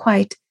working in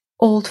quite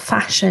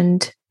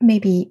old-fashioned,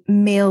 maybe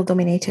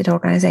male-dominated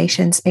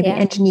organizations, maybe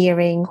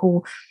engineering,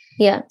 who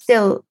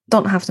still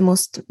don't have the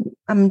most,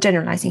 I'm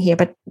generalizing here,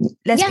 but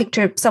let's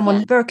picture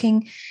someone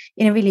working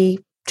in a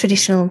really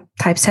traditional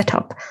type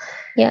setup.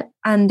 Yeah.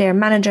 And their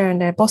manager and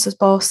their boss's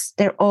boss,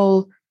 they're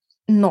all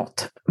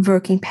not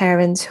working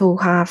parents who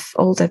have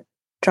all the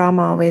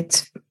drama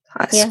with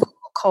school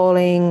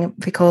calling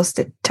because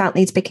the child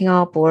needs picking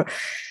up, or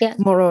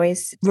tomorrow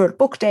is World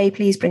Book Day,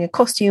 please bring a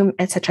costume,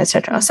 etc.,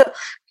 etc. So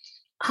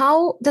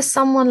how does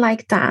someone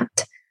like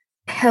that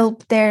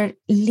help their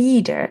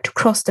leader to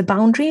cross the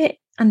boundary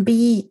and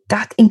be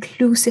that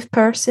inclusive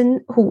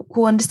person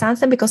who understands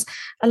them? Because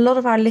a lot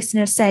of our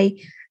listeners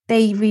say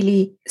they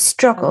really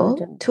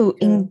struggle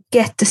to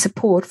get the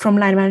support from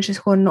line managers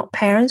who are not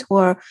parents, who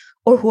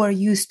are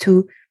used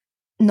to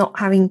not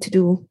having to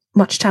do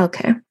much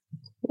childcare.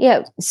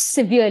 Yeah,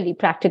 severely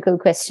practical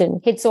question.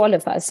 Hits all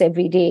of us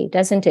every day,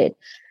 doesn't it?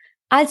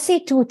 I'll say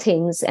 2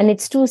 things, and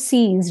it's 2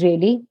 C's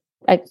really.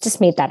 I just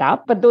made that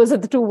up, but those are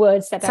the 2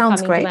 words that are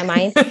coming to my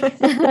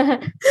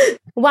mind.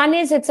 One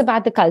is, it's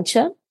about the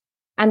culture.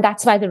 And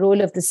that's why the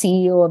role of the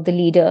CEO, of the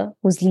leader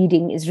who's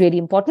leading, is really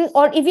important.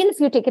 Or even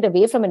if you take it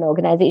away from an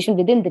organization,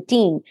 within the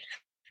team,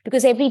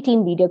 because every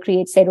team leader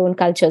creates their own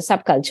culture,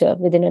 subculture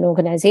within an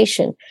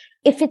organization.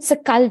 If it's a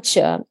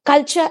culture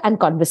and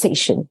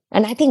conversation,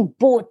 and I think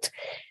both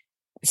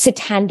sit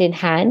hand in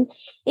hand.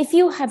 If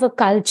you have a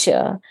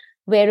culture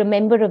where a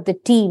member of the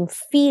team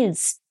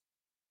feels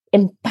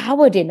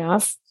empowered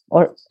enough,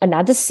 or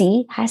another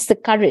C, has the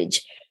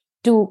courage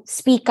to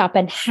speak up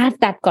and have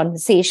that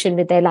conversation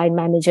with their line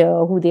manager,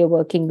 or who they're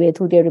working with,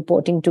 who they're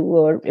reporting to,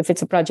 or if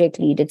it's a project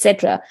lead,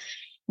 etc.,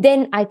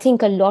 then I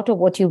think a lot of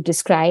what you've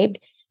described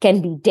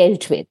can be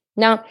dealt with.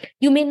 Now,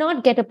 you may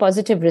not get a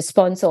positive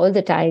response all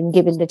the time,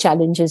 given the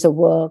challenges of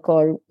work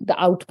or the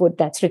output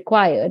that's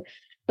required,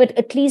 but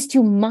at least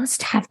you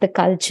must have the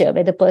culture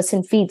where the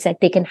person feels like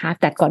they can have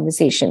that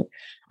conversation,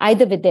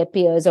 either with their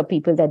peers or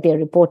people that they're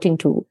reporting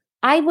to.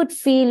 I would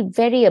feel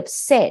very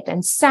upset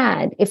and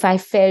sad if I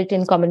felt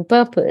in Common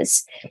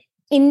Purpose,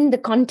 in the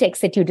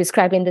context that you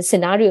described, in the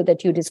scenario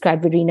that you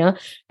described, Verena,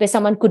 where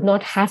someone could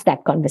not have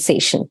that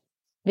conversation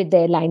with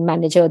their line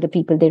manager or the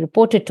people they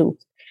reported to.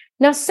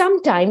 Now,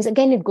 sometimes,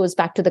 again, it goes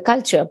back to the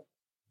culture.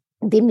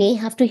 They may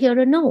have to hear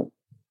a no.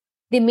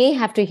 They may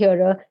have to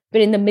hear we're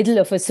in the middle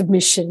of a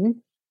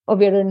submission, or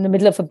we're in the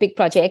middle of a big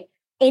project.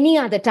 Any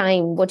other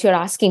time, what you're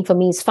asking for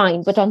me is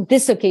fine. But on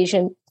this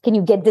occasion, can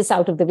you get this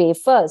out of the way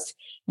first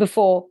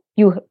before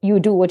you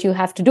do what you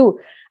have to do?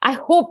 I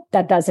hope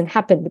that doesn't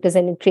happen, because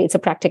then it creates a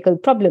practical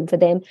problem for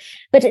them.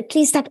 But at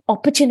least that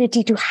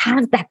opportunity to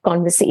have that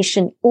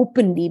conversation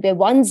openly, where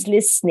one's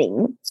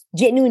listening,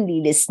 genuinely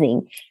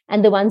listening,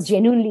 and the one's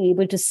genuinely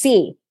able to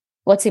say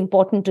what's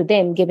important to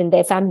them given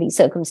their family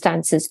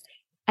circumstances.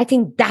 I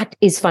think that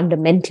is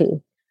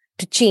fundamental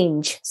to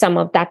change some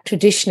of that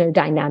traditional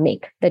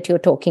dynamic that you're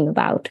talking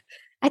about.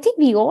 I think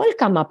we all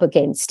come up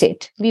against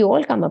it.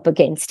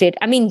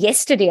 I mean,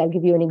 yesterday, I'll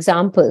give you an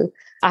example.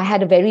 I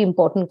had a very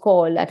important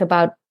call at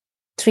about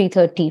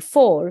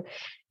 3:34,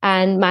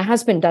 and my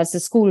husband does the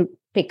school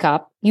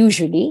pickup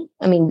usually.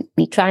 I mean,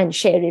 we try and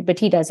share it, but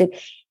he does it.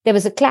 There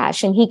was a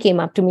clash, and he came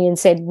up to me and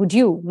said, would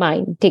you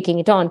mind taking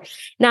it on?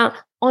 Now,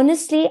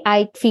 honestly,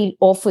 I feel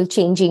awful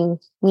changing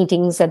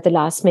meetings at the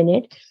last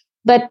minute,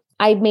 but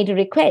I made a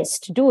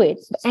request to do it.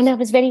 And I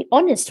was very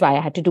honest why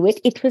I had to do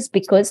it. It was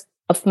because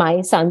of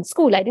my son's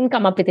school. I didn't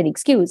come up with an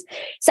excuse.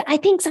 So I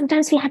think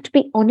sometimes we have to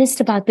be honest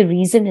about the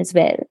reason as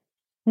well.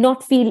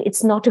 Not feel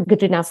it's not a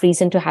good enough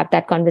reason to have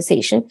that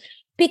conversation.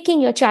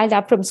 Picking your child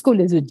up from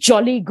school is a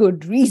jolly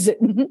good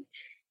reason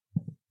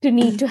to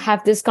need to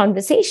have this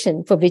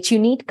conversation, for which you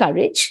need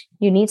courage.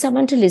 You need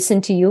someone to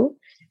listen to you.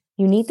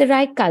 You need the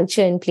right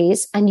culture in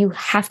place, and you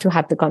have to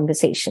have the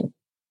conversation.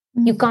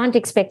 You can't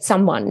expect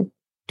someone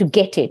to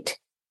get it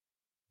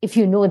if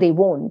you know they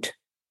won't,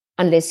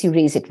 unless you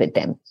raise it with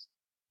them.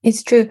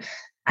 It's true.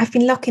 I've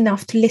been lucky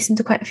enough to listen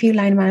to quite a few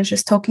line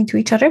managers talking to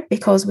each other,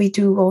 because we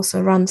do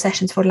also run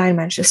sessions for line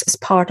managers as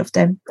part of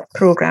the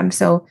program.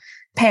 So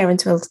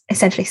parents will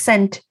essentially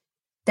send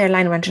their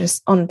line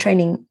managers on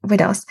training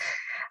with us.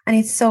 And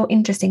it's so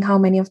interesting how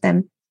many of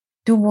them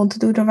do want to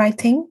do the right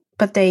thing,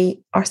 but they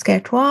are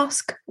scared to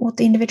ask what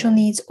the individual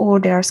needs, or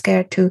they are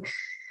scared to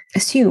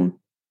assume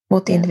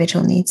what the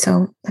individual needs.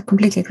 So I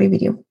completely agree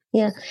with you.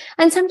 Yeah.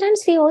 And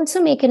sometimes we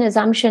also make an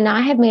assumption.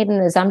 I have made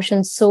an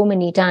assumption so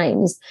many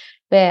times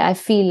where I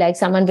feel like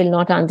someone will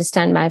not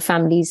understand my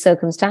family's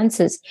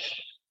circumstances.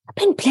 I've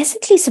been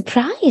pleasantly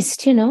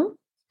surprised,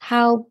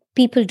 how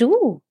people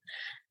do.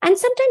 And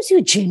sometimes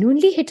you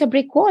genuinely hit a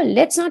brick wall.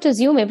 Let's not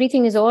assume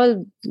everything is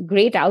all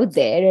great out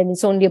there and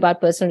it's only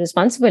about personal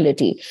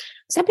responsibility.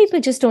 Some people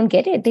just don't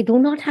get it. They do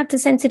not have the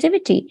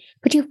sensitivity.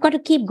 But you've got to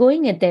keep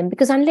going at them,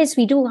 because unless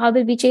we do, how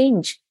will we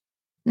change?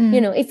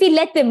 If we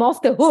let them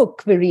off the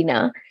hook,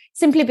 Verena,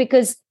 simply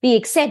because we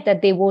accept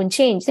that they won't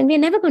change, then we're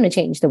never going to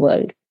change the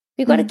world.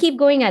 We've got to keep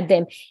going at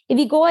them. If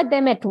we go at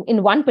them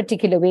in one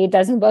particular way, it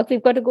doesn't work.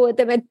 We've got to go at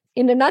them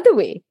in another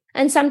way.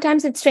 And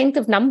sometimes it's strength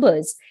of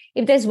numbers.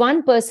 If there's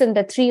one person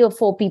that 3 or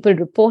 4 people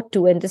report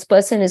to, and this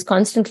person is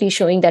constantly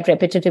showing that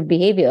repetitive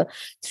behavior,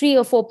 3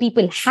 or 4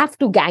 people have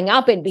to gang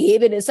up and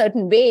behave in a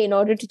certain way in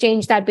order to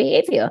change that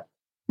behavior.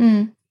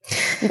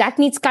 That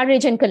needs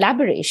courage and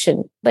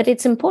collaboration, but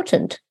it's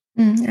important.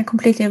 I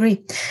completely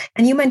agree.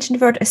 And you mentioned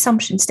the word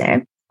assumptions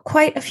there.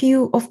 Quite a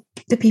few of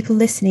the people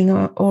listening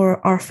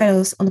or our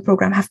fellows on the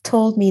program have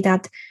told me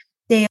that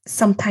they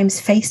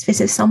sometimes faced with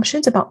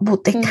assumptions about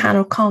what they can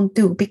or can't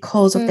do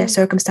because of their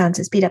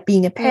circumstances, be that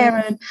being a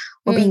parent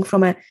or being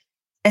from an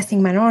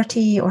ethnic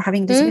minority or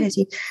having a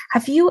disability.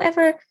 Have you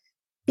ever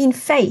been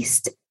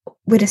faced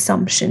with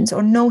assumptions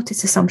or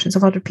noticed assumptions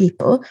of other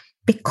people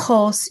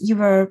because you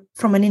were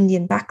from an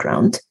Indian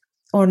background?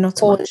 Or not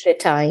so all much? the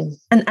time.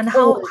 And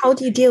how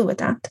do you deal with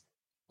that?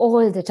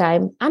 All the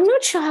time. I'm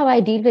not sure how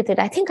I deal with it.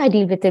 I think I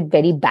deal with it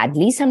very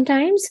badly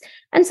sometimes.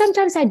 And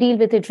sometimes I deal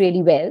with it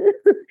really well.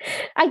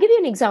 I'll give you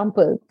an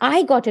example.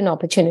 I got an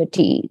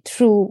opportunity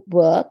through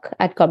work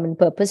at Common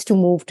Purpose to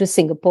move to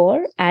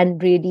Singapore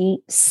and really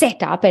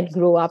set up and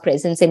grow our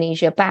presence in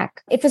Asia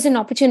Pac. It was an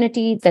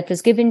opportunity that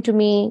was given to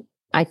me.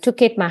 I took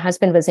it. My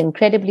husband was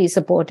incredibly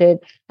supportive.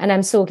 And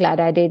I'm so glad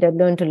I did. I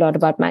learned a lot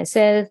about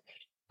myself.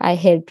 I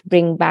helped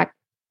bring back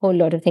whole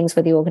lot of things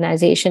for the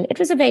organization. It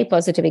was a very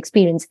positive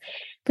experience.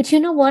 But you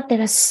know what?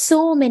 There are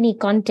so many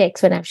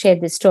contexts when I've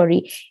shared this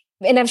story.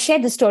 When I've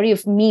shared the story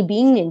of me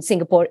being in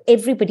Singapore,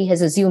 everybody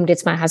has assumed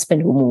it's my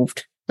husband who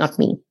moved, not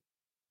me.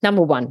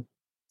 Number one.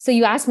 So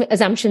you asked me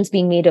assumptions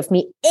being made of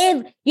me.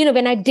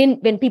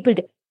 When people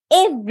did,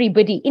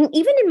 everybody,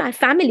 even in my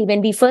family,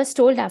 when we first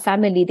told our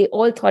family, they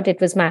all thought it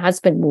was my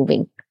husband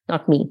moving,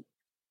 not me.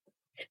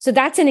 So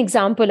that's an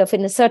example of,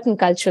 in a certain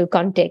cultural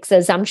context, the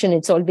assumption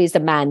it's always the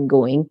man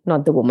going,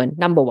 not the woman.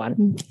 Number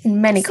one.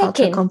 In many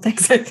cultural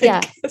contexts, I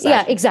think.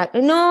 Yeah,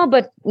 exactly. No,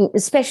 but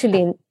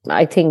especially,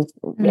 I think,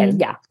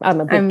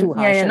 I'm a bit too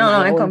harsh on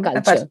my own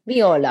culture.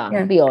 We all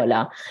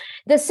are.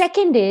 The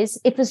second is,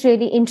 it was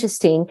really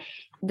interesting.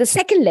 The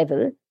second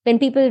level, when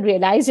people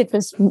realized it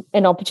was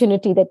an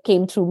opportunity that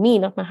came through me,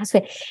 not my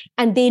husband,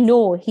 and they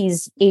know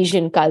he's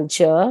Asian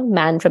culture,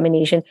 man from an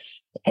Asian,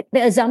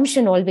 the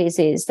assumption always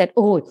is that,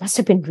 it must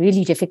have been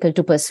really difficult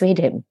to persuade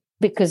him,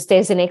 because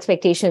there's an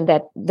expectation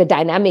that the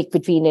dynamic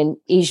between an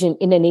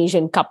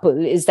Asian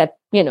couple is that,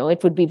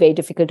 it would be very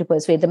difficult to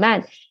persuade the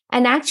man.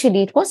 And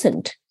actually it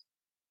wasn't.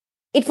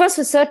 It was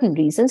for certain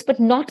reasons, but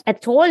not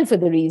at all for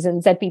the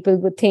reasons that people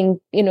would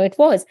think, it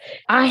was.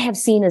 I have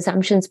seen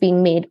assumptions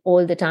being made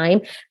all the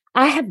time.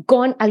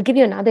 I'll give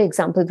you another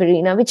example,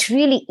 Verena, which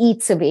really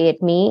eats away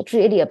at me. It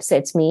really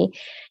upsets me.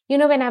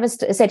 When I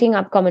was setting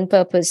up Common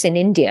Purpose in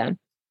India,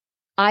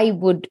 I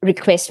would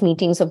request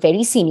meetings of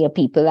very senior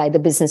people, either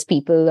business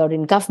people or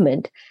in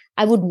government.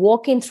 I would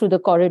walk in through the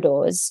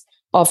corridors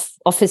of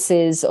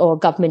offices or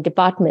government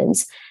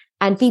departments,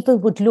 and people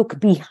would look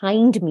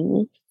behind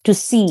me to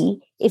see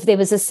if there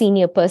was a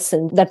senior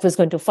person that was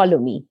going to follow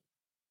me.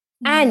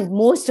 And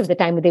most of the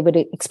time, they would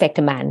expect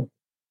a man.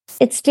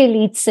 It still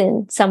eats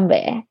in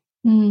somewhere.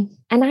 And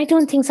I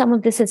don't think some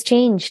of this has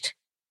changed.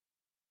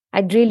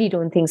 I really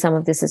don't think some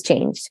of this has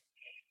changed.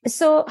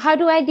 So how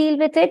do I deal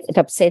with it? It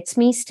upsets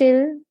me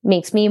still,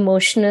 makes me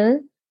emotional,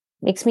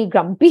 makes me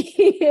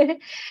grumpy.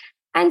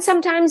 And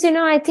sometimes,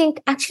 I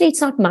think, actually,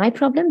 it's not my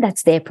problem.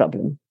 That's their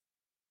problem.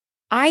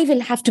 I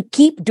will have to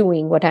keep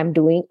doing what I'm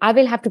doing. I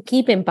will have to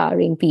keep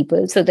empowering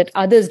people so that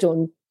others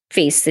don't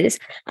face this.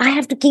 I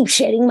have to keep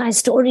sharing my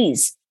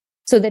stories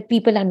so that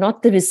people are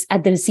not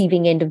at the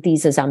receiving end of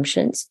these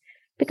assumptions.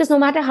 Because no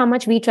matter how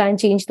much we try and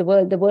change the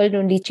world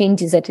only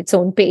changes at its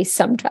own pace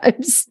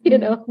sometimes,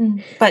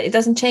 But it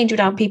doesn't change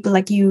without people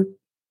like you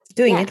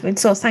doing it.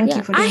 So thank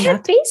you for doing that. I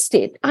have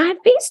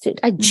faced it.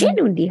 I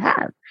genuinely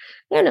have.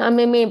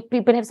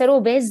 People have said,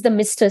 where's the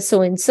Mr.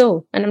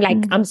 So-and-so? And I'm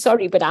like, I'm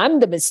sorry, but I'm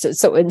the Mr.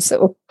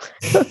 So-and-so.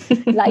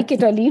 Like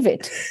it or leave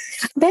it.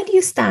 Where do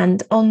you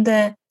stand on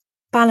the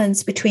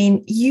balance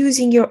between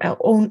using your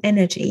own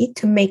energy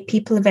to make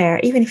people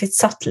aware, even if it's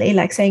subtly,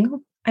 like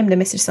saying, I'm the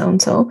Mr.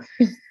 So-and-so,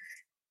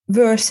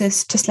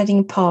 versus just letting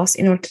it pass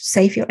in order to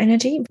save your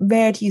energy?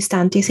 Where do you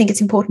stand? Do you think it's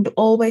important to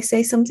always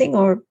say something,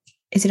 or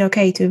is it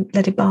okay to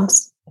let it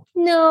pass?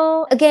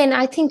 No, again,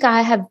 I think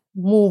I have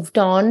moved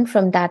on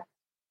from that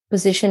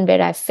position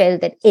where I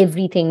felt that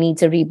everything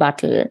needs a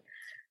rebuttal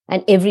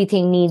and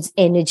everything needs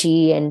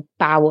energy and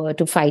power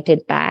to fight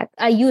it back.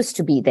 I used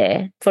to be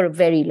there for a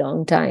very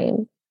long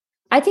time.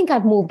 I think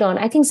I've moved on.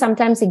 I think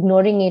sometimes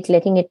ignoring it,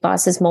 letting it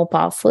pass is more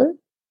powerful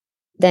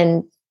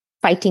than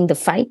fighting the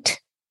fight.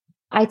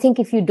 I think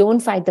if you don't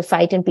fight the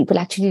fight and people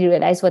actually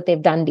realize what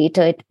they've done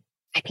later,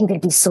 I think they'll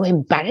be so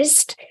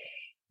embarrassed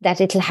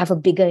that it'll have a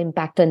bigger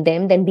impact on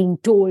them than being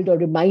told or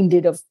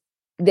reminded of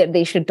that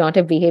they should not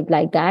have behaved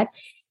like that.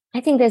 I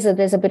think there's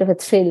a bit of a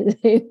thrill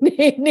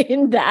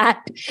in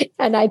that.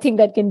 And I think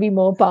that can be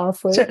more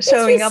powerful.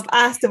 Showing up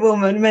as the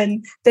woman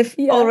when they've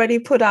already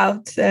put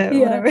out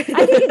whatever. I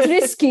think it's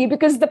risky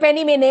because the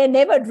penny may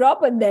never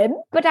drop on them.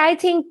 But I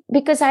think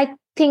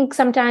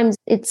sometimes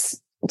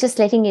it's just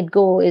letting it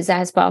go is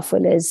as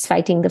powerful as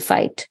fighting the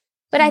fight.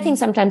 But I think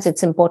sometimes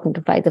it's important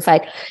to fight the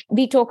fight.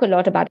 We talk a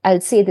lot about, I'll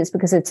say this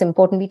because it's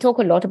important, we talk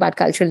a lot about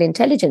cultural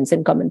intelligence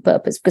and common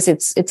purpose because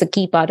it's a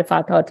key part of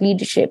our thought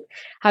leadership.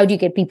 How do you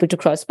get people to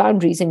cross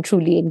boundaries and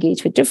truly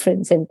engage with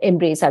difference and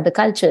embrace other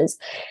cultures?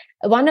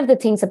 One of the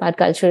things about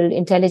cultural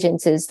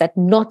intelligence is that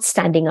not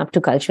standing up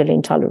to cultural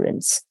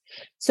intolerance.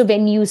 So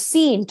when you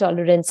see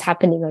intolerance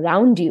happening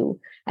around you,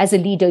 as a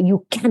leader,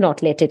 you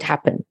cannot let it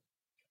happen.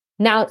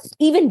 Now,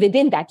 even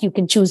within that, you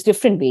can choose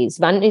different ways.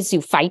 One is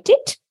you fight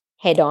it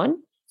head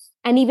on.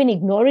 And even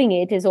ignoring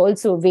it is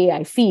also a way,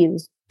 I feel,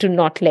 to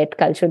not let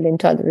cultural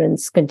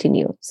intolerance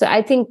continue. So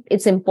I think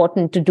it's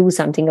important to do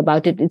something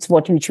about it. It's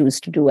what you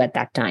choose to do at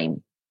that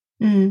time.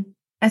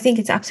 I think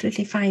it's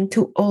absolutely fine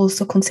to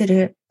also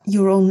consider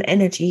your own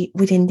energy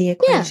within the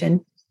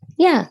equation.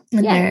 Yeah,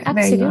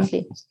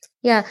 absolutely.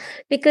 Yeah,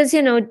 because,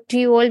 do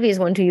you always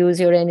want to use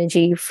your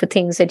energy for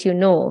things that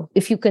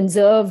if you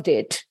conserved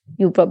it,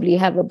 you probably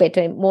have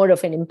more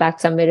of an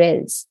impact somewhere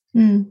else.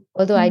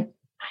 Although I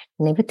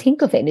never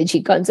think of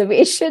energy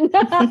conservation.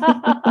 Well,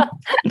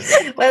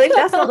 if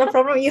that's not a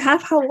problem you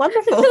have, how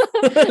wonderful.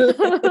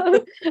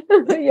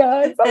 Yeah,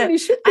 I probably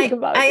should think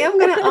about it. I am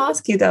going to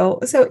ask you though,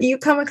 so you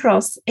come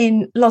across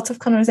in lots of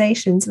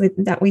conversations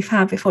that we've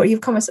had before,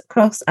 you've come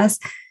across as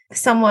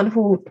someone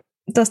who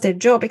does their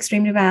job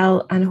extremely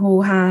well and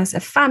who has a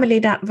family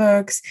that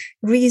works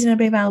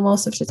reasonably well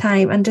most of the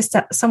time, and just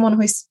someone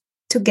who is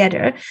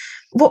together.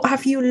 What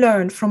have you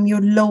learned from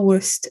your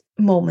lowest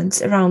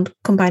moments around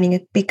combining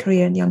a big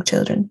career and young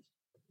children?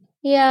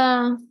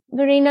 Yeah,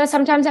 Verena,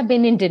 sometimes I've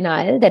been in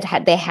denial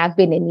that there have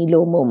been any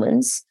low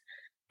moments.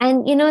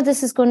 And,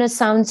 this is going to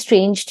sound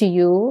strange to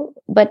you,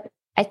 but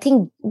I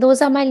think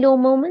those are my low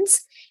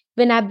moments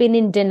when I've been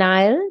in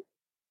denial,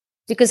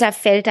 because I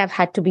felt I've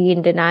had to be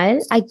in denial.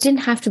 I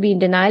didn't have to be in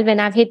denial. When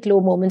I've hit low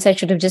moments, I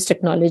should have just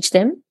acknowledged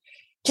them,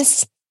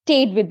 just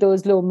stayed with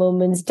those low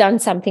moments, done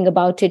something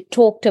about it,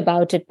 talked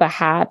about it,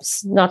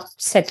 perhaps, not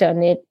set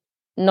on it,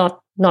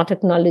 not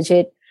acknowledge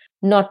it,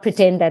 not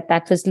pretend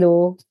that was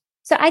low.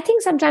 So I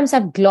think sometimes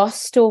I've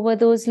glossed over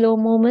those low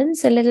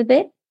moments a little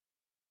bit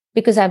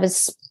because I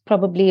was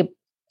probably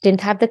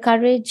didn't have the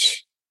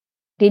courage,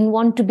 didn't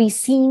want to be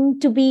seen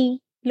to be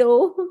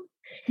low,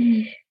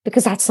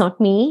 because that's not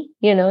me,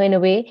 in a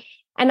way.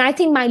 And I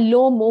think my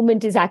low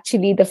moment is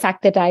actually the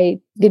fact that I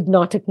did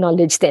not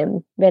acknowledge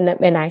them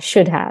when I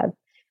should have.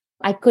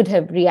 I could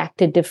have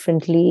reacted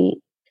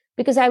differently,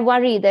 because I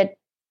worry that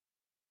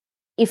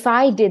if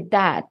I did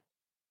that,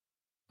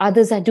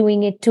 others are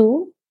doing it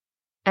too.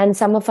 And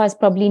some of us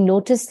probably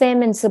notice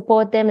them and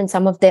support them. And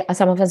some of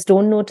us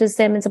don't notice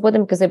them and support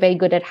them because they're very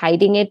good at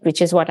hiding it,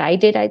 which is what I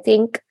did, I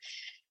think.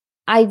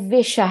 I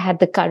wish I had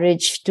the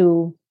courage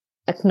to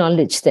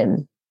acknowledge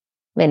them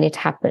when it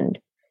happened.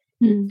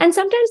 And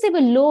sometimes they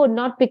were low,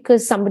 not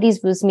because somebody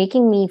was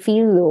making me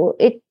feel low.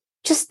 It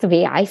just the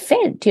way I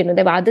felt. There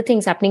were other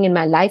things happening in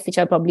my life which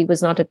I probably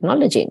was not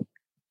acknowledging.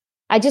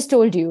 I just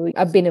told you,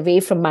 I've been away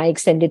from my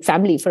extended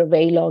family for a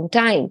very long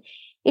time.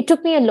 It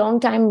took me a long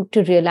time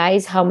to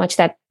realize how much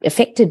that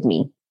affected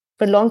me.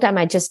 For a long time,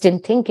 I just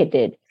didn't think it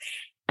did.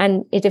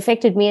 And it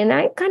affected me, and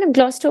I kind of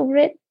glossed over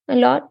it a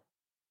lot.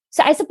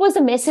 So I suppose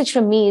the message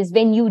from me is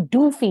when you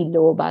do feel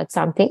low about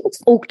something,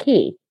 it's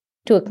okay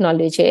to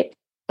acknowledge it.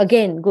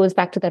 Again, goes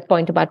back to that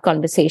point about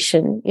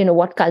conversation.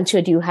 What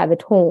culture do you have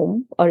at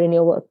home or in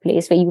your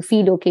workplace where you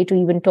feel okay to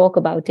even talk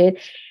about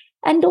it?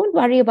 And don't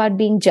worry about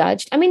being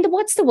judged. I mean,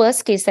 what's the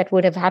worst case that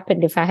would have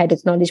happened if I had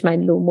acknowledged my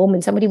low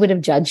moment? Somebody would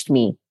have judged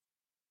me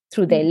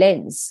through their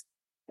lens.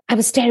 I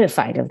was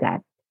terrified of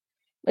that.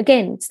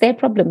 Again, it's their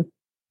problem.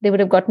 They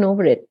would have gotten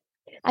over it.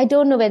 I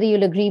don't know whether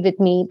you'll agree with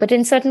me, but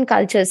in certain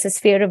cultures, this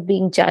fear of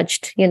being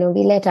judged, we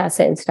let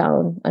ourselves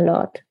down a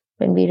lot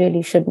when we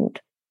really shouldn't.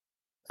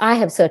 I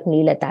have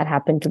certainly let that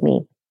happen to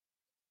me.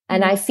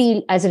 And I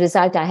feel as a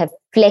result, I have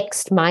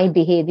flexed my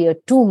behavior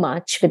too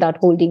much without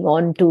holding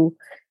on to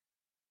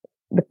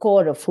the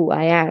core of who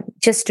I am,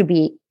 just to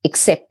be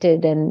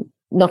accepted and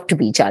not to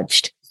be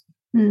judged.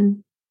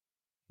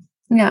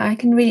 Yeah, I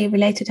can really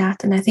relate to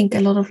that. And I think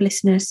a lot of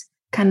listeners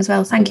can as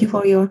well. Thank you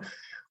for your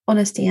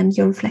honesty and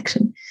your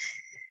reflection.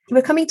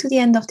 We're coming to the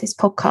end of this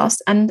podcast,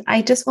 and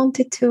I just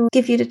wanted to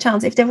give you the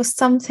chance, if there was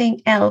something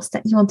else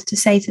that you wanted to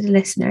say to the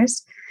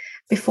listeners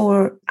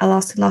before I'll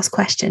ask the last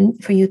question,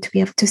 for you to be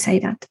able to say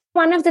that.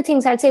 One of the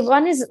things I'd say,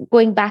 one is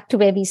going back to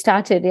where we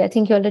started. I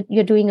think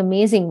you're doing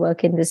amazing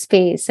work in this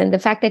space. And the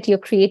fact that you're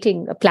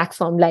creating a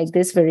platform like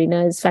this,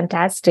 Verena, is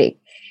fantastic.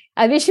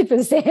 I wish it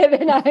was there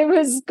when I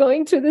was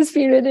going through this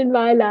period in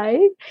my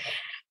life.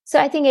 So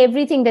I think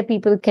everything that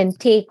people can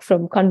take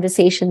from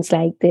conversations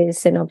like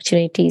this and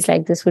opportunities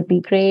like this would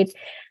be great.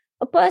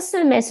 A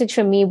personal message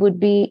from me would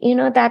be,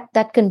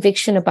 that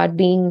conviction about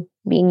being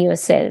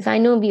yourself. I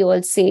know we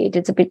all say it,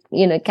 it's a bit,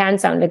 it can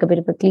sound like a bit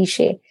of a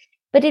cliche,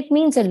 but it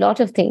means a lot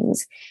of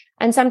things.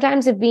 And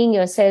sometimes if being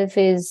yourself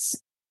is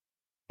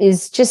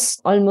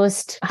just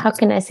almost, how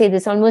can I say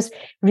this, almost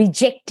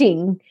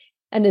rejecting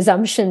an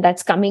assumption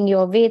that's coming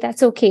your way,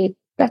 that's okay.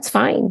 That's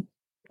fine.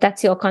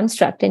 That's your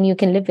construct and you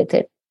can live with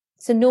it.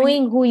 So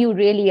knowing who you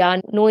really are,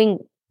 knowing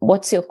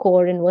what's your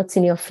core and what's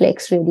in your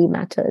flex really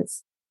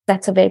matters.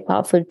 That's a very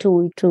powerful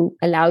tool to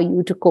allow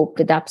you to cope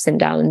with ups and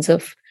downs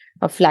of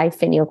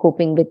life when you're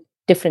coping with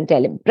different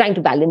elements, trying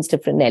to balance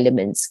different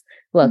elements,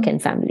 work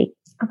and family.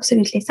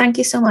 Absolutely. Thank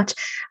you so much.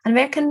 And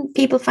where can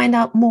people find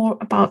out more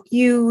about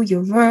you,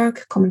 your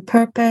work, Common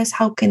Purpose?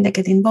 How can they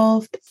get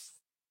involved?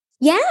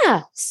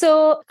 Yeah.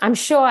 So I'm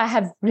sure I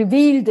have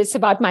revealed this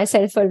about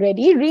myself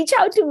already. Reach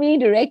out to me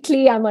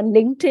directly. I'm on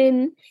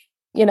LinkedIn,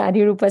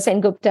 Adirupa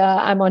Sengupta.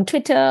 I'm on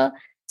Twitter.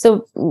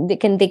 So they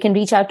can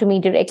reach out to me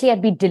directly.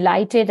 I'd be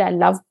delighted. I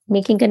love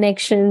making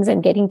connections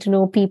and getting to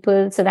know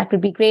people. So that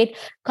would be great.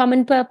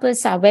 Common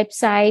Purpose, our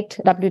website,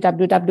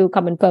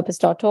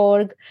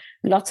 www.commonpurpose.org.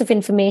 Lots of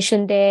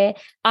information there.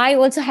 I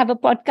also have a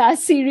podcast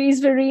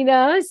series,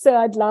 Verena. So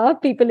I'd love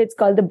people. It's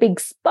called the Big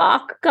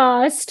Spark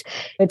Cast.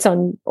 It's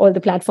on all the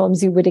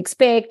platforms you would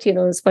expect,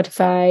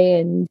 Spotify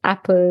and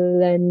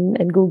Apple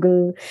and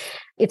Google.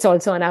 It's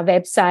also on our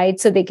website.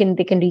 So they can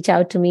reach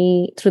out to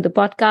me through the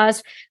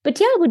podcast. But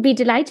yeah, I would be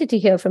delighted to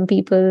hear from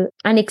people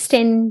and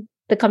extend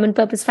the Common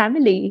Purpose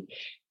family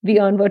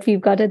beyond what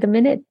we've got at the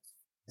minute.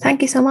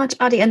 Thank you so much,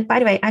 Adi. And by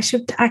the way, I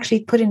should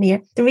actually put in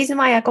here, the reason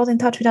why I got in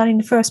touch with Adi in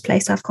the first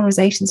place to have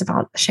conversations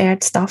about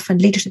shared stuff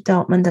and leadership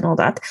development and all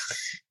that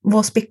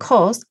was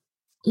because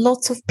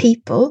lots of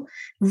people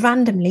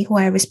randomly who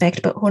I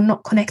respect but who are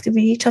not connected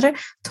with each other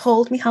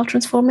told me how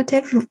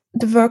transformative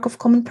the work of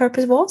Common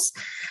Purpose was.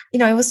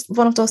 It was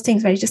one of those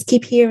things where you just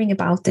keep hearing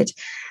about it.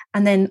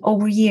 And then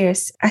over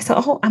years, I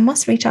thought, I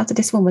must reach out to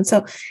this woman.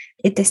 So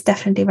it is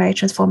definitely very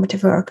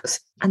transformative work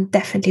and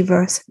definitely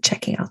worth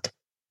checking out.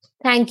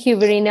 Thank you,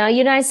 Verena.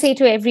 I say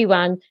to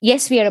everyone,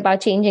 yes, we are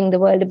about changing the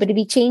world, but if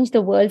we change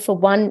the world for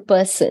one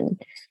person,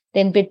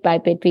 then bit by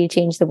bit, we'll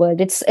change the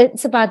world.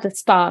 It's about the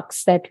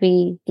sparks that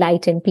we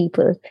light in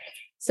people.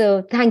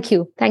 So thank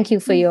you. Thank you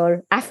for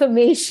your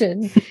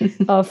affirmation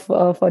of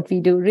what we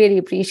do. Really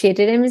appreciate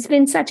it. And it's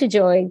been such a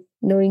joy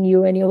knowing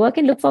you and your work,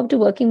 and look forward to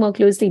working more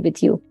closely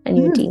with you and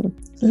your team.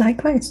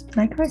 Likewise.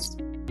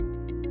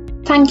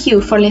 Thank you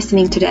for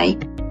listening today.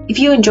 If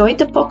you enjoyed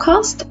the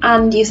podcast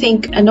and you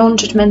think a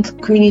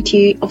non-judgmental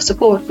community of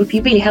support would be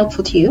really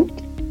helpful to you,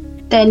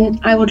 then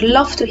I would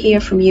love to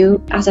hear from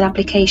you as an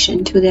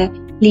application to the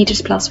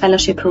Leaders Plus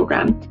Fellowship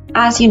Programme.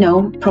 As you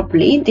know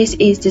properly, this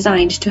is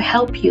designed to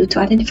help you to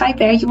identify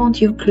where you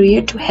want your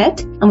career to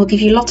head, and will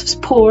give you lots of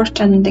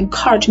support and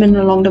encouragement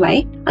along the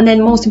way. And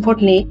then most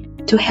importantly,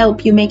 to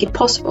help you make it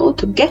possible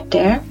to get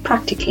there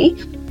practically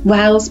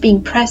whilst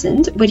being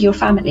present with your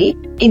family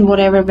in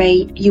whatever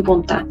way you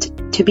want that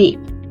to be.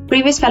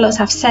 Previous fellows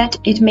have said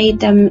it made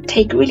them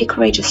take really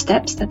courageous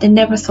steps that they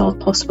never thought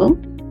possible,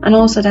 and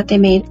also that they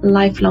made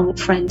lifelong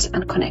friends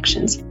and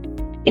connections.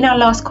 In our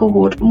last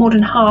cohort, more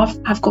than half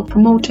have got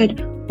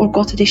promoted or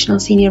got additional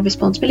senior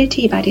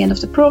responsibility by the end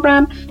of the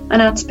programme, and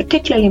that's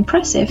particularly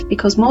impressive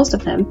because most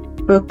of them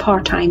work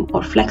part-time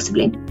or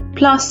flexibly.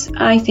 Plus,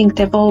 I think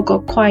they've all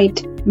got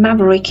quite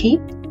mavericky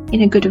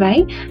in a good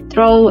way.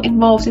 They're all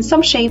involved in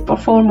some shape or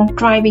form of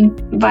driving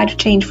vital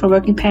change for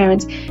working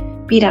parents,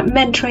 be that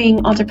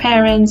mentoring other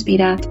parents, be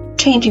that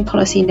changing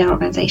policy in their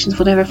organisations,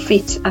 whatever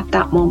fits at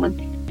that moment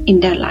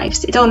in their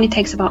lives. It only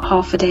takes about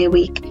half a day a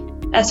week.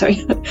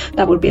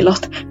 That would be a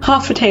lot.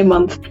 Half a day a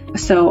month.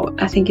 So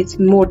I think it's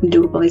more than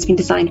doable. It's been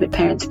designed with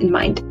parents in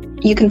mind.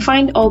 You can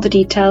find all the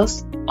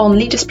details on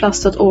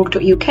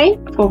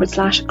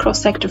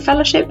leadersplus.org.uk/cross-sector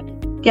fellowship.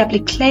 The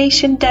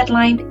application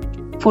deadline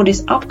for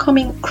this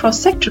upcoming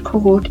cross-sector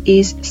cohort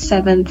is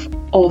 7th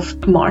of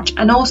March.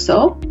 And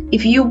also,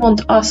 if you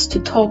want us to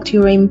talk to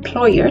your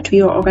employer, to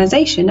your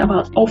organisation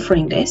about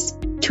offering this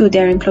to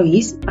their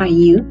employees, i.e.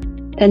 you,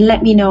 then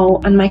let me know,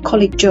 and my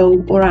colleague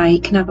Joe or I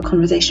can have a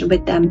conversation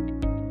with them.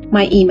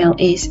 My email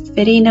is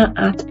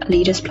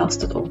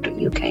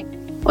verena@leadersplus.org.uk.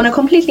 On a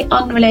completely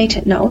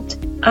unrelated note,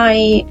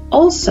 I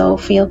also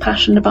feel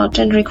passionate about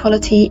gender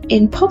equality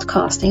in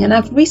podcasting, and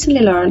I've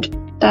recently learned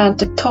that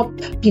the top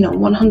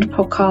 100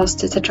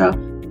 podcasts, etc.,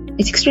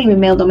 it's extremely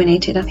male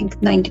dominated. I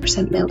think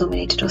 90% male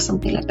dominated or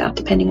something like that,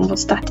 depending on what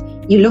stat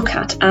you look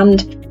at.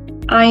 And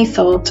I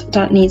thought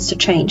that needs to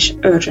change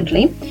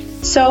urgently.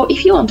 So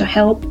if you want to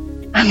help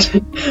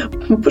and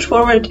push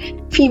forward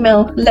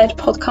female-led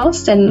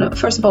podcasts, then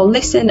first of all,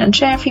 listen and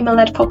share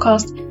female-led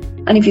podcasts.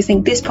 And if you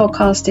think this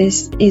podcast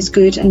is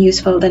good and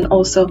useful, then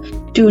also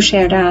do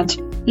share that,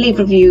 leave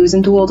reviews,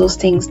 and do all those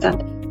things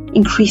that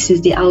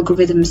increases the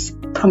algorithm's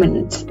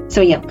prominence.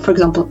 So yeah, for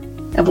example,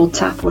 a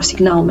WhatsApp or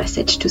Signal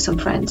message to some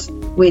friends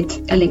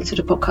with a link to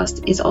the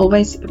podcast is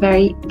always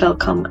very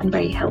welcome and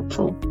very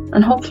helpful.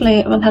 And hopefully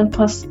it will help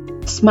us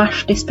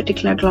smash this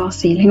particular glass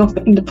ceiling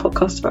in the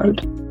podcast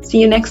world. See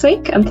you next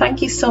week, and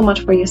thank you so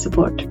much for your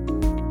support.